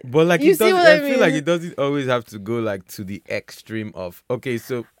 Yeah. But like, You see what I feel like mean? it doesn't always have to go like to the extreme of, okay,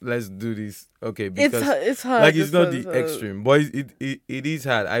 so let's do this. Okay, because It's hard. like, it's not the extreme, but it is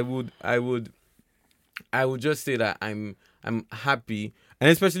hard. I would just say that I'm happy, and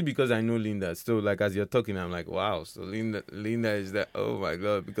especially because I know Linda. So like, as you're talking, I'm like, wow. So Linda is that. Oh my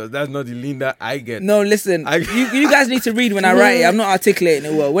god, because that's not the Linda I get. No, listen. You guys need to read when I write it. I'm not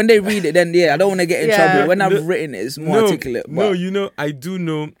articulating it well. When they read it, then I don't want to get in trouble. When I've written it, it's more articulate. But... No, I do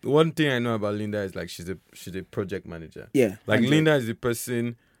know one thing. I know about Linda is like, she's a project manager. Yeah, like Linda is the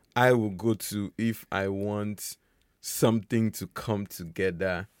person I will go to if I want something to come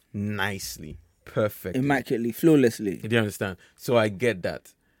together nicely. Perfect, immaculately, flawlessly. Do you understand? So I get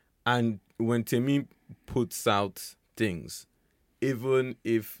that. And when Temi puts out things, even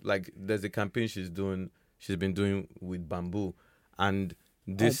if like there's a campaign she's been doing with Bamboo, and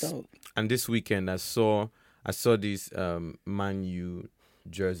this weekend I saw this Man U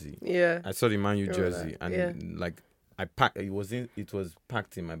jersey. Yeah, I saw the Man U jersey, and like I packed. It was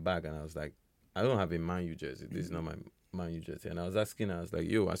packed in my bag, and I was like, I don't have a Man U jersey. This is not my Man U jersey. And I was asking her, I was like,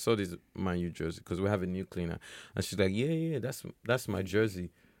 yo, I saw this Man U jersey because we have a new cleaner. And she's like, yeah, that's my jersey.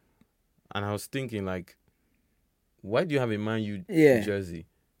 And I was thinking, like, why do you have a Man U jersey?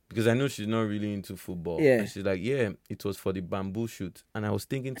 Because I know she's not really into football. Yeah. And she's like, yeah, it was for the Bamboo shoot. And I was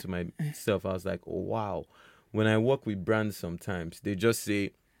thinking to myself, I was like, oh, wow. When I work with brands sometimes, they just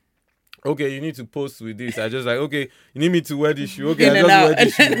say, okay, you need to post with this. I just like, okay, you need me to wear this shoe. Okay, I just wear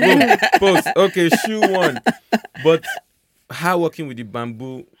this shoe. Boom, post. Okay, shoe one. But her working with the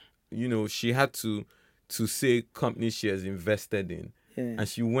Bamboo, she had to say companies she has invested in. Yeah. And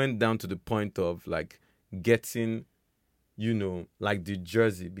she went down to the point of like getting, like the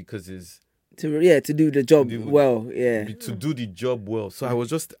jersey because it's to do the job well. Yeah. To do the job well. So I was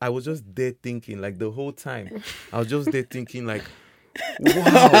just there thinking, like, the whole time. I was just there thinking like,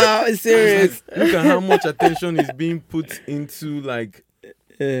 wow, it's serious. Like, look at how much attention is being put into like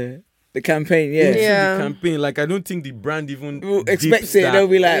the campaign. Into the campaign. Like, I don't think the brand even expects it. They'll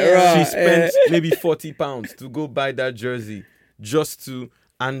be like, she spent maybe £40 to go buy that jersey just to,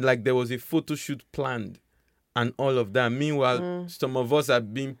 and like there was a photo shoot planned and all of that. Meanwhile, some of us are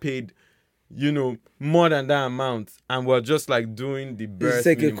being paid, more than that amount, and we're just like doing the birth.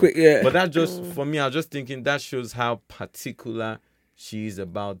 Take a quick, But that just for me, I was just thinking that shows how particular she is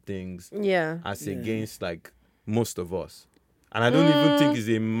about things. Yeah. As against like most of us. And I don't even think it's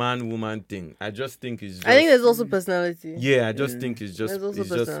a man-woman thing. I just think it's just... I think there's also personality. Yeah, I just think it's just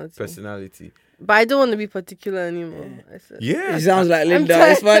personality. personality. But I don't want to be particular anymore. Yeah. It sounds like Linda.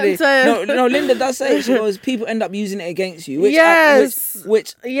 Tired, it's funny. No, Linda does say it. She goes, people end up using it against you. Which I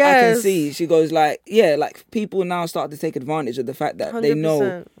can see. She goes like, like people now start to take advantage of the fact that 100%. They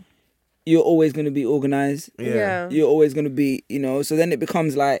know you're always going to be organized. Yeah. You're always going to be, so then it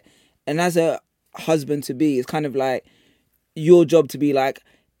becomes like, and as a husband to be, it's kind of like, your job to be like,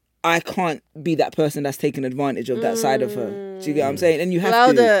 I can't be that person that's taking advantage of that side of her. Do you get what I'm saying? And you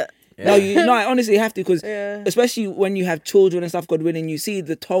have to. No, no, I honestly have to, because Yeah. especially when you have children and stuff, God willing, you see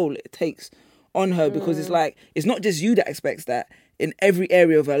the toll it takes on her, because it's like, it's not just you that expects that. In every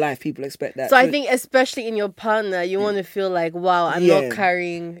area of her life, people expect that. So I think, especially in your partner, you want to feel like, wow, I'm Yeah. not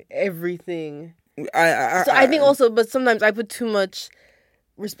carrying everything. I So I think also, but sometimes I put too much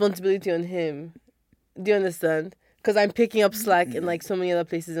responsibility on him. Do you understand? Because I'm picking up slack in like so many other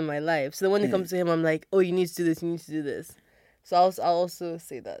places in my life. So then when it comes to him, I'm like, oh, you need to do this, you need to do this. So I'll also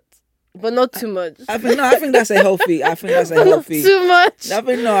say that, but not too much. I think that's a healthy. I think that's a Not healthy. too much.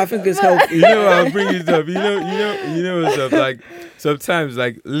 I think it's healthy. You know, I'll bring it up. You know what's up. Like sometimes,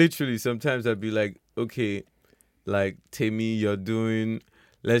 like literally, sometimes I'd be like, okay, like Temi, you're doing.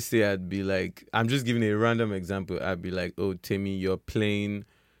 Let's say I'd be like, I'm just giving a random example. I'd be like, oh, Temi, you're playing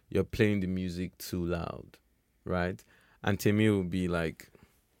the music too loud, right? And Temi will be like,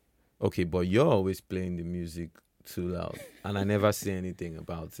 okay, but you're always playing the music too loud, and I never say anything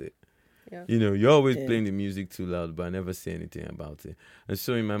about it. Yeah. You know, you're always playing the music too loud, but I never say anything about it. And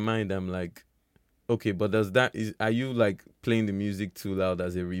so in my mind, I'm like, okay, but are you like playing the music too loud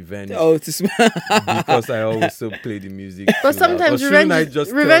as a revenge? Oh, to smell. Because I always so play the music. But too loud? sometimes Or shouldn't I revenge,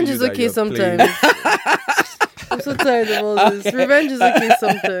 just revenge tell is you that okay you're sometimes. playing- I'm so tired of all this. Revenge is okay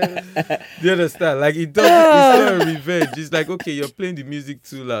sometimes. Do you understand? Like it doesn't. It's not a revenge. It's like, okay, you're playing the music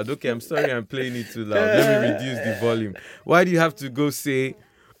too loud. Okay, I'm sorry, I'm playing it too loud. Let me reduce the volume. Why do you have to go say,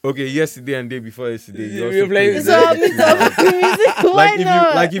 okay, yesterday and day before yesterday, you also You're playing- played So I'll music meet too up loud? with music. Why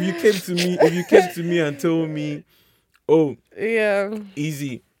not? If you came to me and told me, oh, Yeah.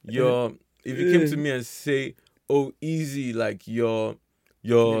 Easy, if you came to me and say, oh, Easy, like your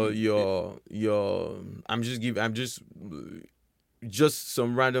just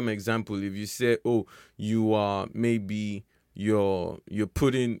some random example. If you say, oh, you are maybe you're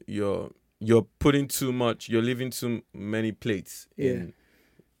putting too much, you're leaving too many plates in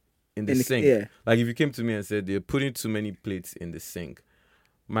the sink. Yeah. Like if you came to me and said they're putting too many plates in the sink,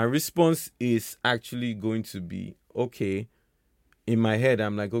 my response is actually going to be, okay, in my head,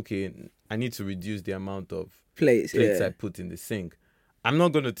 I'm like, okay, I need to reduce the amount of Plates. I put in the sink. I'm not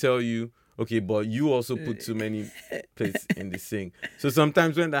going to tell you, okay, but you also put too many plates in the sink. So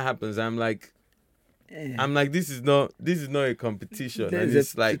sometimes when that happens, I'm like, this is not a competition. And There's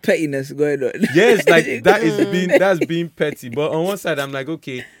it's a like, pettiness going on. yes, like that's being petty. But on one side, I'm like,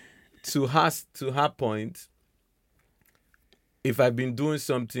 okay, to her point, if I've been doing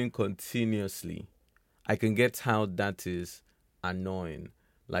something continuously, I can get how that is annoying.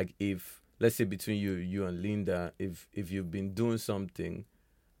 Like if, let's say between you and Linda, if you've been doing something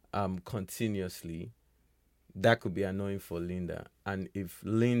continuously, that could be annoying for Linda. And if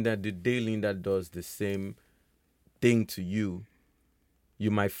the day Linda does the same thing to you, you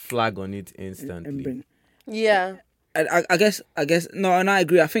might flag on it instantly. Yeah. I guess no, and I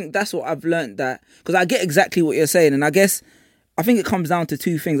agree. I think that's what I've learned, that because I get exactly what you're saying, and I think it comes down to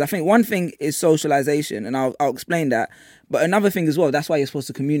two things. I think one thing is socialization, and I'll explain that. But another thing as well, that's why you're supposed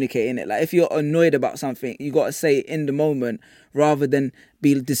to communicate in it. Like if you're annoyed about something, you got to say it in the moment rather than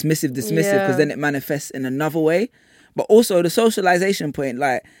be dismissive, because then it manifests in another way. But also the socialization point,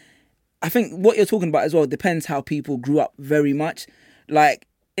 like I think what you're talking about as well depends how people grew up very much. Like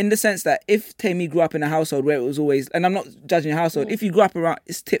in the sense that if Temi grew up in a household where it was always, and I'm not judging your household, if you grew up around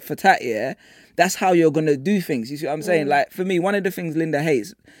it's tit for tat, yeah, that's how you're going to do things. You see what I'm saying? Like for me, one of the things Linda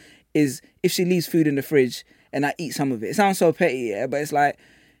hates is if she leaves food in the fridge and I eat some of it. It sounds so petty, yeah, but it's like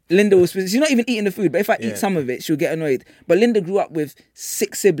Linda was, she's not even eating the food, but if I eat some of it, she'll get annoyed. But Linda grew up with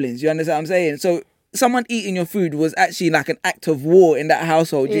 6 siblings, you understand what I'm saying? So someone eating your food was actually like an act of war in that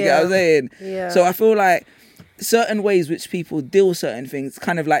household, you get what I'm saying? Yeah. So I feel like certain ways which people deal with certain things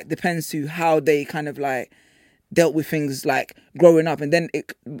kind of like depends to how they kind of like dealt with things like growing up. And then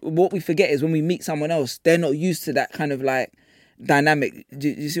what we forget is when we meet someone else, they're not used to that kind of like dynamic. Do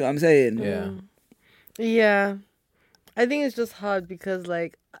you see what I'm saying? Yeah. Yeah. I think it's just hard because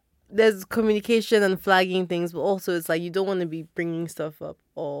like there's communication and flagging things, but also it's like you don't want to be bringing stuff up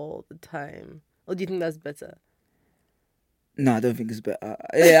all the time. Or do you think that's better? No, I don't think it's better.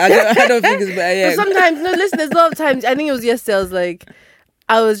 Yeah, I don't think it's better. Yeah. But sometimes, no, listen, there's a lot of times, I think it was yesterday,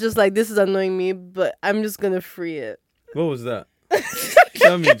 I was just like, this is annoying me, but I'm just going to free it. What was that?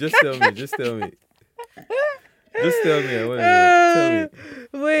 Tell me. Just tell me. Just tell me. I want to know.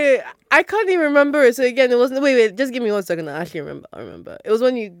 Tell me. Wait, I can't even remember it. So again, it wasn't, wait, just give me 1 second. I actually remember. It was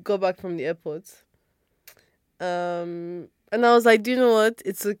when you go back from the airport. And I was like, do you know what?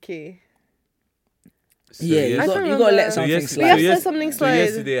 It's okay. So Yeah, yes- you got to let something We have slide. to let something So slide.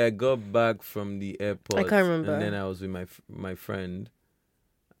 yesterday I got back from the airport. I can't remember. And then I was with my friend,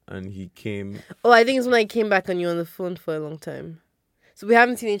 and he came. Oh, I think it's when I came back and you were on the phone for a long time. So we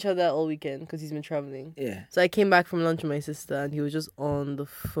haven't seen each other all weekend because he's been traveling. Yeah. So I came back from lunch with my sister and he was just on the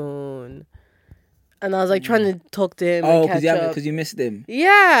phone. And I was like trying to talk to him. Oh, and catch up. because you missed him.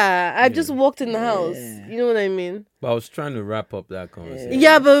 Yeah, I just walked in the house. Yeah. You know what I mean? But I was trying to wrap up that conversation.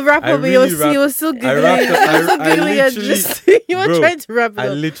 Yeah, but wrap I up. really He was still giggling. I wrapped up- He was still I giggling and literally- just you were Bro, trying to wrap it I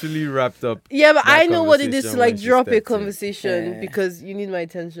up. literally wrapped up. Yeah, but that I know what it is to conversation like when she drop a stepped in. conversation Yeah. because you need my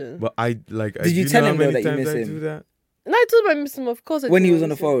attention. But I like. Did you tell know him, how though, many that you times miss I him? do that? And I told him I missed him. Of course, I When told he him was I on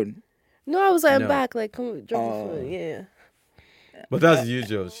the missed him. phone. No, I was like, I'm No. back. Like, come drop Oh. the phone. Yeah. But that's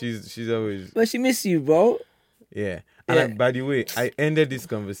usual. She's always But she missed you, bro. yeah. And Yeah. by the way, I ended this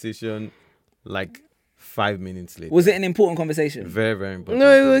conversation like 5 minutes later. Was it an important conversation? Very very important?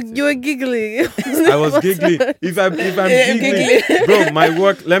 No, you were conversation. giggling. I was giggling. If I'm Yeah, giggling, bro, my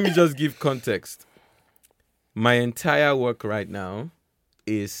work. Let me just give context. My entire work right now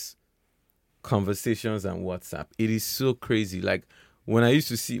is conversations and WhatsApp. It is so crazy. Like when I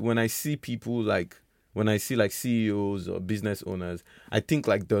see people like when I see like CEOs or business owners, I think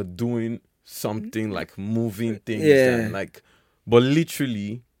like they're doing something like moving things Yeah. and like, but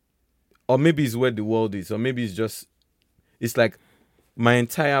literally, or maybe it's where the world is, or maybe it's like my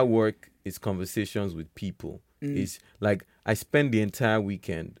entire work is conversations with people. It's like I spend the entire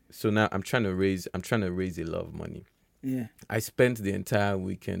weekend. So now I'm trying to raise a lot of money. Yeah. I spent the entire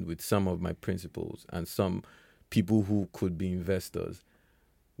weekend with some of my principals and some people who could be investors.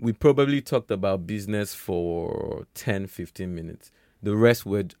 We probably talked about business for 10, 15 minutes. The rest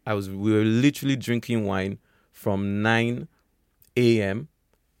we were literally drinking wine from 9 a.m.,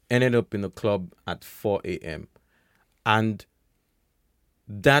 ended up in the club at 4 a.m. And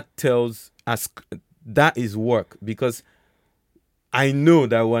that tells us that is work, because I know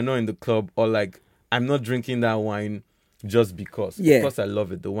that we're not in the club, or like I'm not drinking that wine just because. Yeah. Of course I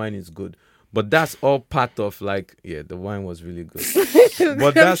love it. The wine is good. But that's all part of like, yeah, the wine was really good.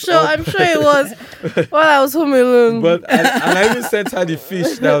 But that's all I'm sure it was while I was home alone. But and I even sent her the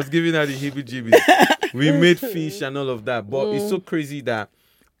fish that was giving her the heebie-jeebies. We made fish and all of that. But it's so crazy that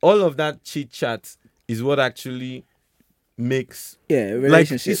all of that chit-chat is what actually makes Yeah, like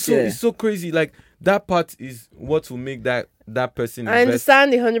relationships. it's so crazy. Like that part is what will make that person I invest.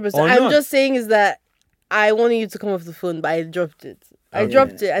 understand 100%. Or I'm not. just saying is that I wanted you to come off the phone, but I dropped it. I Okay.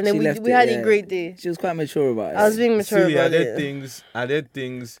 dropped it, and then She we left we it, had yeah. a great day. She was quite mature about it. I was being mature Silly, about it. are there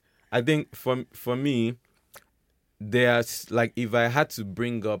things I think for me, there's like, if I had to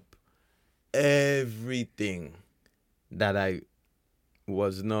bring up everything that I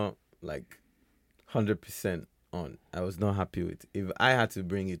was not like 100% on, I was not happy with, if I had to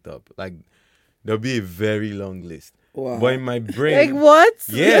bring it up, like there'll be a very long list. Wow. But in my brain, Like what?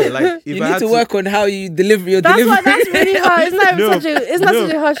 yeah, like if You I need had to work on how you deliver your That's delivery. why that's really hard. Isn't that No, such a? Isn't that no,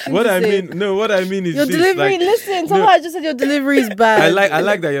 such a harsh thing what to I say? mean, no, what I mean is Your this, delivery. like, Listen, someone I just said your delivery is bad. I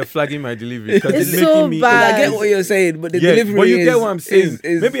like that you're flagging my delivery, because It's it's making so me. bad. I get what you're saying, but the Yeah, delivery but you is, get what I'm saying.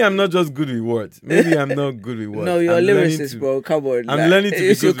 is- Maybe I'm not just good with words. Maybe I'm not good with words. no, you're I'm a learning lyricist, to- bro. Come on. I'm like, learning to be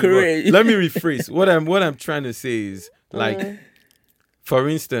it's good your with career. words. Let me rephrase. What I'm trying to say is, like, for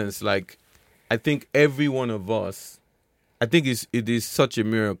instance, like, I think every one of us, I think it is such a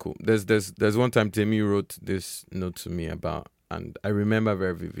miracle. There's one time Temi wrote this note to me about, and I remember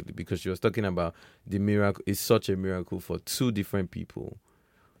very vividly, because she was talking about the miracle. It's such a miracle for two different people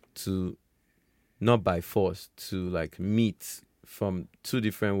to, not by force, to like meet from two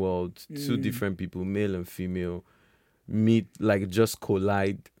different worlds, two different people, male and female, meet, like just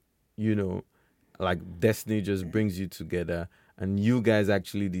collide, you know, like destiny just brings you together, and you guys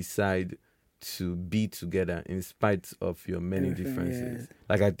actually decide to be together in spite of your many Everything, differences. yeah.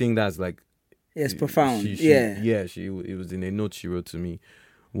 Like I think that's like, It's profound. she- yeah. it was in a note she wrote to me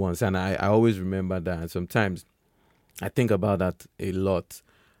once, and I always remember that, and sometimes I think about that a lot.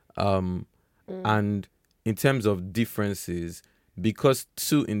 And in terms of differences, because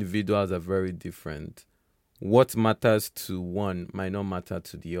two individuals are very different, what matters to one might not matter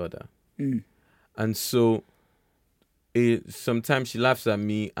to the other. And so sometimes she laughs at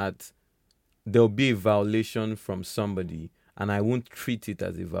me at, there'll be a violation from somebody and I won't treat it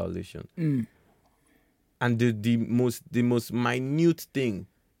as a violation. And the most minute thing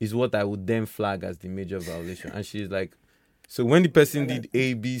is what I would then flag as the major violation. And she's like, so when the person did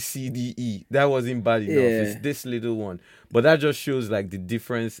A, B, C, D, E, that wasn't bad enough. Yeah. It's this little one. But that just shows like the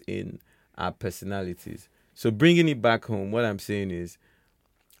difference in our personalities. So bringing it back home, what I'm saying is,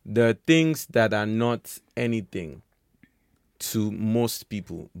 there are things that are not anything to most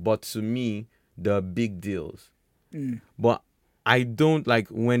people, but to me, they're big deals. But I don't, like,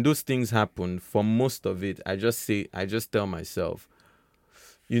 when those things happen, for most of it, I just tell myself,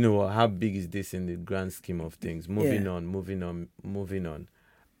 you know, how big is this in the grand scheme of things? Moving on.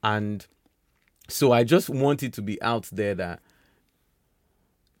 And so I just want it to be out there that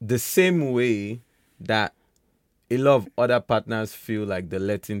the same way that a lot of other partners feel like the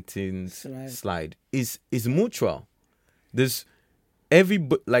letting things slide is mutual. There's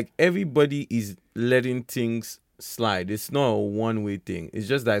everybody is letting things slide. It's not a one-way thing. It's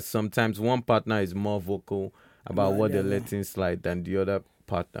just that sometimes one partner is more vocal about what they're letting slide than the other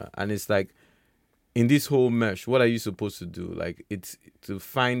partner. And it's like, in this whole mesh, what are you supposed to do? Like, it's to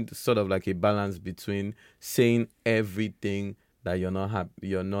find sort of like a balance between saying everything that you're not happy,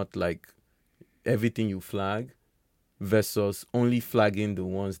 you're not like everything you flag, versus only flagging the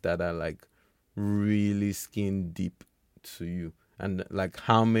ones that are like really skin deep to you. And like,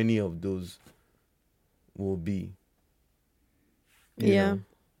 how many of those will be? You know?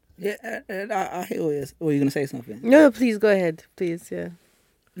 Yeah, I hear what you're... Were you going to say something? No, please go ahead. Please, yeah.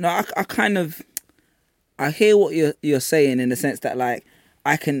 No, I kind of... I hear what you're saying in the sense that, like,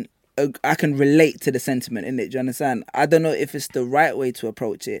 I can relate to the sentiment in it. Do you understand? I don't know if it's the right way to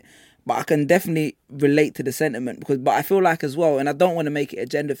approach it, but I can definitely relate to the sentiment but I feel like as well, and I don't want to make it a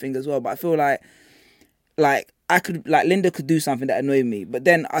gender thing as well, but I feel like I could, like, Linda could do something that annoyed me, but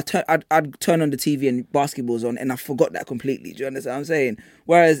then I'd turn on the TV and basketball's on and I forgot that completely. Do you understand what I'm saying?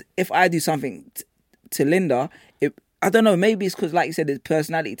 Whereas if I do something to Linda, I don't know, maybe it's because, like you said, it's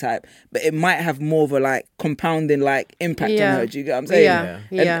personality type, but it might have more of a, like, compounding, like, impact on her. Do you get what I'm saying?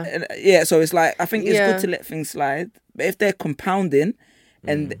 Yeah. So it's like, I think it's good to let things slide, but if they're compounding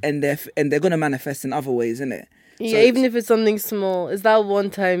and they're gonna manifest in other ways, isn't it? Yeah, so even if it's something small, it's that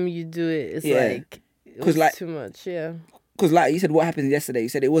one time you do it. It's like, it's like too much. Yeah. Because, like you said, what happened yesterday? You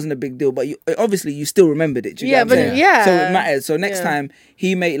said it wasn't a big deal, but obviously you still remembered it. Do you get what I'm saying? So it mattered. So next time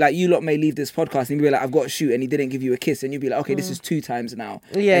he may, like, you lot may leave this podcast and be like, I've got to shoot, and he didn't give you a kiss, and you'd be like, okay, this is 2 times now.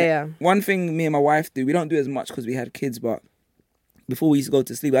 Yeah. One thing me and my wife do, we don't do as much because we had kids, but before we used to go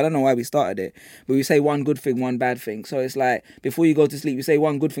to sleep, I don't know why we started it, but we say one good thing, one bad thing. So it's like, before you go to sleep, you say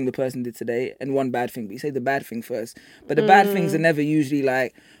one good thing the person did today and one bad thing, but you say the bad thing first. But the bad things are never usually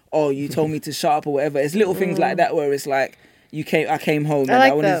like, oh, you told me to shut up or whatever. It's little things like that where it's like, I came home and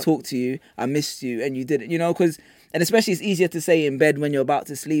I wanted to talk to you, I missed you, and you didn't, you know, and especially it's easier to say in bed when you're about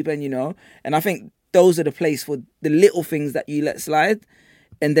to sleep, and, you know, and I think those are the place for the little things that you let slide.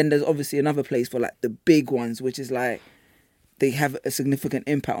 And then there's obviously another place for, like, the big ones, which is like, they have a significant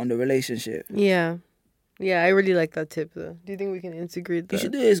impact on the relationship. Yeah, I really like that tip, though. Do you think we can integrate that? You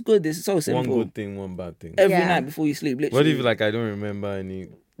should do it. It's good. It's so simple. One good thing, one bad thing. Every night before you sleep, literally. What if, like, I don't remember any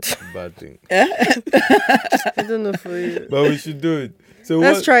bad thing? I don't know for you. But we should do it. So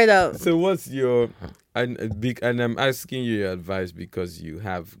let's try it out. So what's your... And I'm asking you your advice because you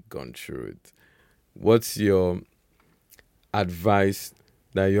have gone through it. What's your advice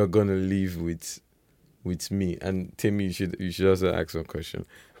that you're going to leave with me? And Timmy, you should also ask some question.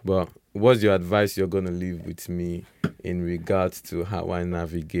 But what's your advice you're going to leave with me in regards to how I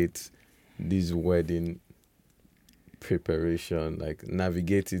navigate this wedding preparation? Like,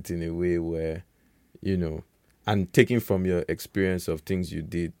 navigate it in a way where, you know, and taking from your experience of things you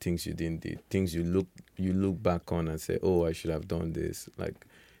did, things you didn't do, things you look back on and say, oh, I should have done this. Like,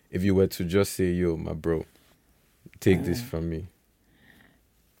 if you were to just say, yo, my bro, take this from me.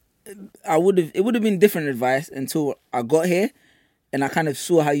 It would have been different advice until I got here and I kind of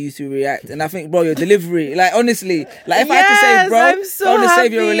saw how you two react. And I think, bro, your delivery, like, honestly, like, if I had to say, bro, I want to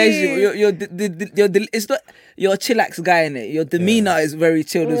save your relationship. It's not, you're a chillax guy, innit? Your demeanor is very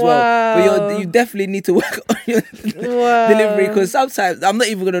chilled as well. But you definitely need to work on your delivery, because sometimes I'm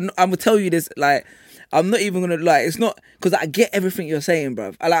gonna tell you this, like, I'm not even gonna, like, it's not, because I get everything you're saying,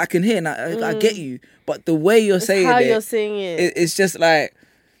 bruv. I can hear and I get you, but the way you're saying how it, you're saying it's just like,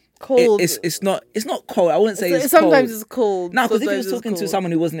 cold. It's not cold. I wouldn't say it's sometimes cold. it's cold. No, because if you was talking to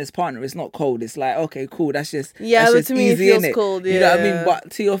someone who wasn't his partner, it's not cold. It's like, okay, cool. That's just but to me easy, it feels innit? cold. Yeah. You know what I mean?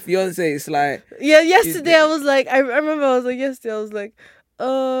 But to your fiance, it's like, Yesterday I was like, I remember I was like,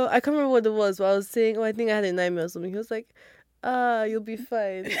 I can't remember what it was, but I was saying, I think I had a nightmare or something. He was like, you'll be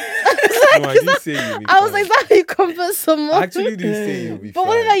fine. I didn't say you'll be fine. I was like, that you comfort someone. I actually didn't say you'll be fine. But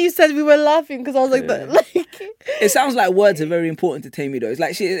whatever you said, we were laughing because I was like, it sounds like words are very important to Tammy, though. It's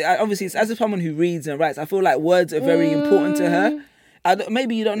like, obviously, it's as someone who reads and writes, I feel like words are very important to her.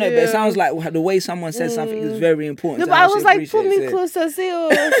 Maybe you don't know, but it sounds like the way someone says something is very important. No, but I was like, pull me closer. Say,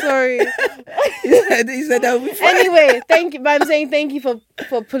 oh, sorry. he said that would be fine. Anyway, thank you. But I'm saying thank you for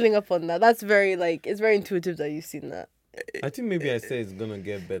pulling up on that. That's very, like, it's very intuitive that you've seen that. I think maybe I said it's gonna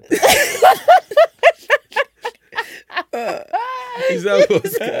get better. Is that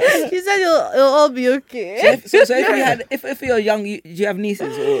what's scared? She said it'll all be okay. So if you had, if you're young, do you have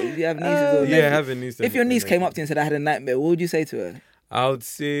nieces or do you have nieces or Yeah, I have a niece. If your niece came up to you and said I had a nightmare, what would you say to her? I would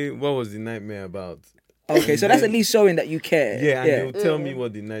say, what was the nightmare about? Okay, so that's at least showing that you care. Yeah, and they'll tell me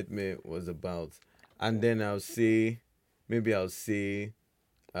what the nightmare was about. And then I'll say, okay,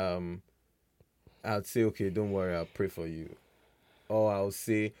 don't worry, I'll pray for you. Or I'll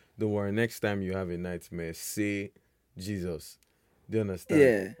say, don't worry, next time you have a nightmare, say Jesus. Do you understand?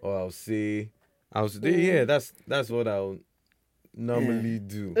 Yeah. Or I'll say, yeah, that's what I'll normally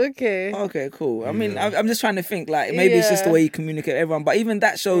do. Okay. Okay, cool. I mean, I'm just trying to think, like, maybe it's just the way you communicate with everyone. But even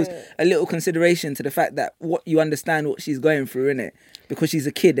that shows a little consideration to the fact that what you understand what she's going through, innit? Because she's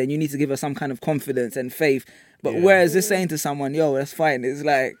a kid and you need to give her some kind of confidence and faith. But whereas just saying to someone, yo, that's fine, it's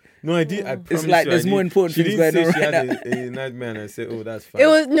like... No, I did. I promise it's like you, there's more important things going on right now. She had a nightmare and I said, oh, that's fine. It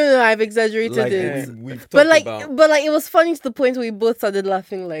was no, I've exaggerated like, it. we've talked But like, about... it was funny to the point where we both started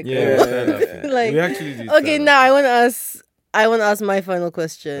laughing. Like, Yeah, we started laughing. like, we actually did. okay, now I want to ask my final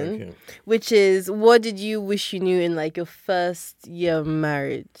question, which is, what did you wish you knew in like your first year of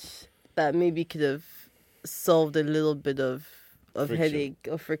marriage that maybe could have solved a little bit of headache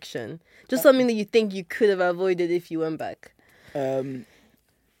or friction? Just something that you think you could have avoided if you went back.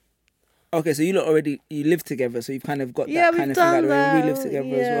 Okay, so you live together, so you've kind of got that kind of thing out of it. We live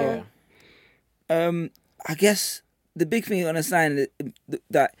together as well. I guess the big thing you understand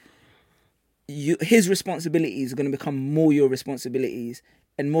that his responsibilities are going to become more your responsibilities,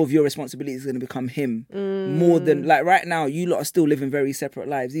 and more of your responsibilities are going to become him. More than, like, right now, you lot are still living very separate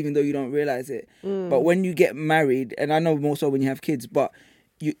lives, even though you don't realize it. But when you get married, and I know more so when you have kids, but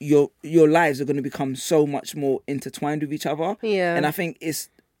your lives are going to become so much more intertwined with each other. Yeah. And I think it's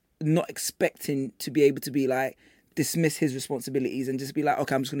not expecting to be able to be like, dismiss his responsibilities and just be like,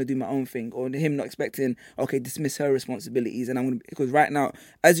 okay, I'm just going to do my own thing. Or him not expecting, okay, dismiss her responsibilities. And I'm going to, because right now,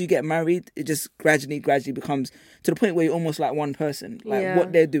 as you get married, it just gradually becomes to the point where you're almost like one person. Like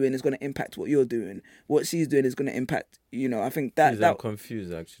what they're doing is going to impact what you're doing. What she's doing is going to impact, I think that... I'm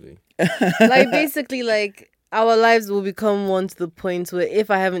confused, actually. Like, basically, like, our lives will become one to the point where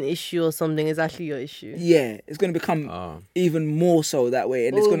if I have an issue or something, it's actually your issue. Yeah, it's going to become even more so that way.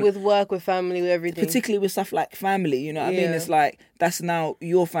 And it's going with work, with family, with everything. Particularly with stuff like family, you know what I mean? It's like, that's now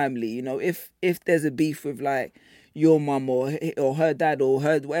your family, you know? If there's a beef with like your mum or her dad or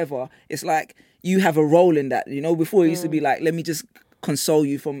her whatever, it's like you have a role in that, you know? Before it used to be like, let me just console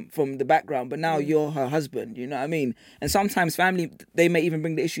you from the background, but now you're her husband, you know what I mean? And sometimes family, they may even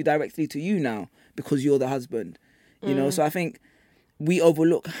bring the issue directly to you now because you're the husband, you know? So I think we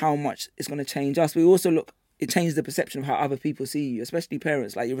overlook how much it's going to change us. We also it changes the perception of how other people see you, especially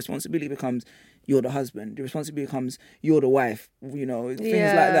parents. Like, your responsibility becomes you're the husband, your responsibility becomes you're the wife, you know,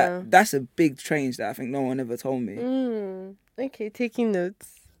 things like that. That's a big change that I think no one ever told me. Okay, taking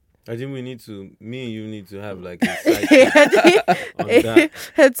notes. I think me and you need to have like a side on that.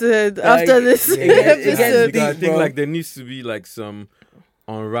 Head to head after this episode. Because I think like there needs to be like some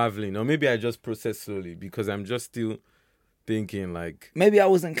unraveling, or maybe I just process slowly because I'm just still thinking like... Maybe I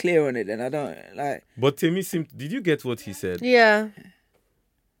wasn't clear on it then, I don't like... But Temi did you get what he said? Yeah.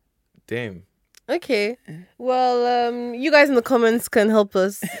 Damn. Okay. Well, you guys in the comments can help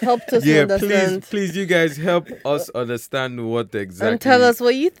us understand. Please, you guys help us understand what exactly... And tell us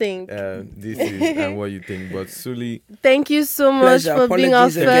what you think. This is and what you think. But Suli... Thank you so much for being our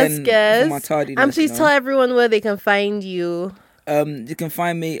first guest. And please tell everyone where they can find you. You can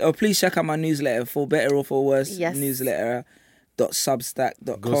find me, please check out my newsletter, For Better or For Worse,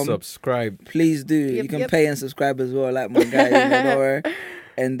 newsletter.substack.com. Go subscribe. Please do. You can pay and subscribe as well, like my guy, don't worry.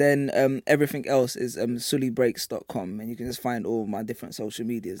 And then everything else is sulibreaks.com, and you can just find all my different social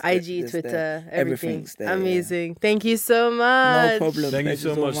medias. IG, Twitter, everything's there. Amazing. Thank you so much. No problem. Thank you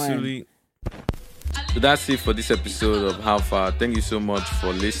so much, Suli. So that's it for this episode of How Far. Thank you so much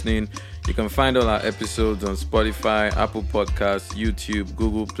for listening. You can find all our episodes on Spotify, Apple Podcasts, YouTube,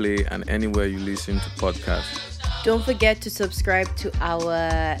 Google Play, and anywhere you listen to podcasts. Don't forget to subscribe to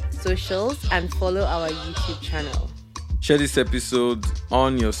our socials and follow our YouTube channel. Share this episode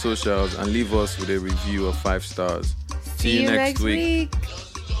on your socials and leave us with a review of 5 stars. See you next week.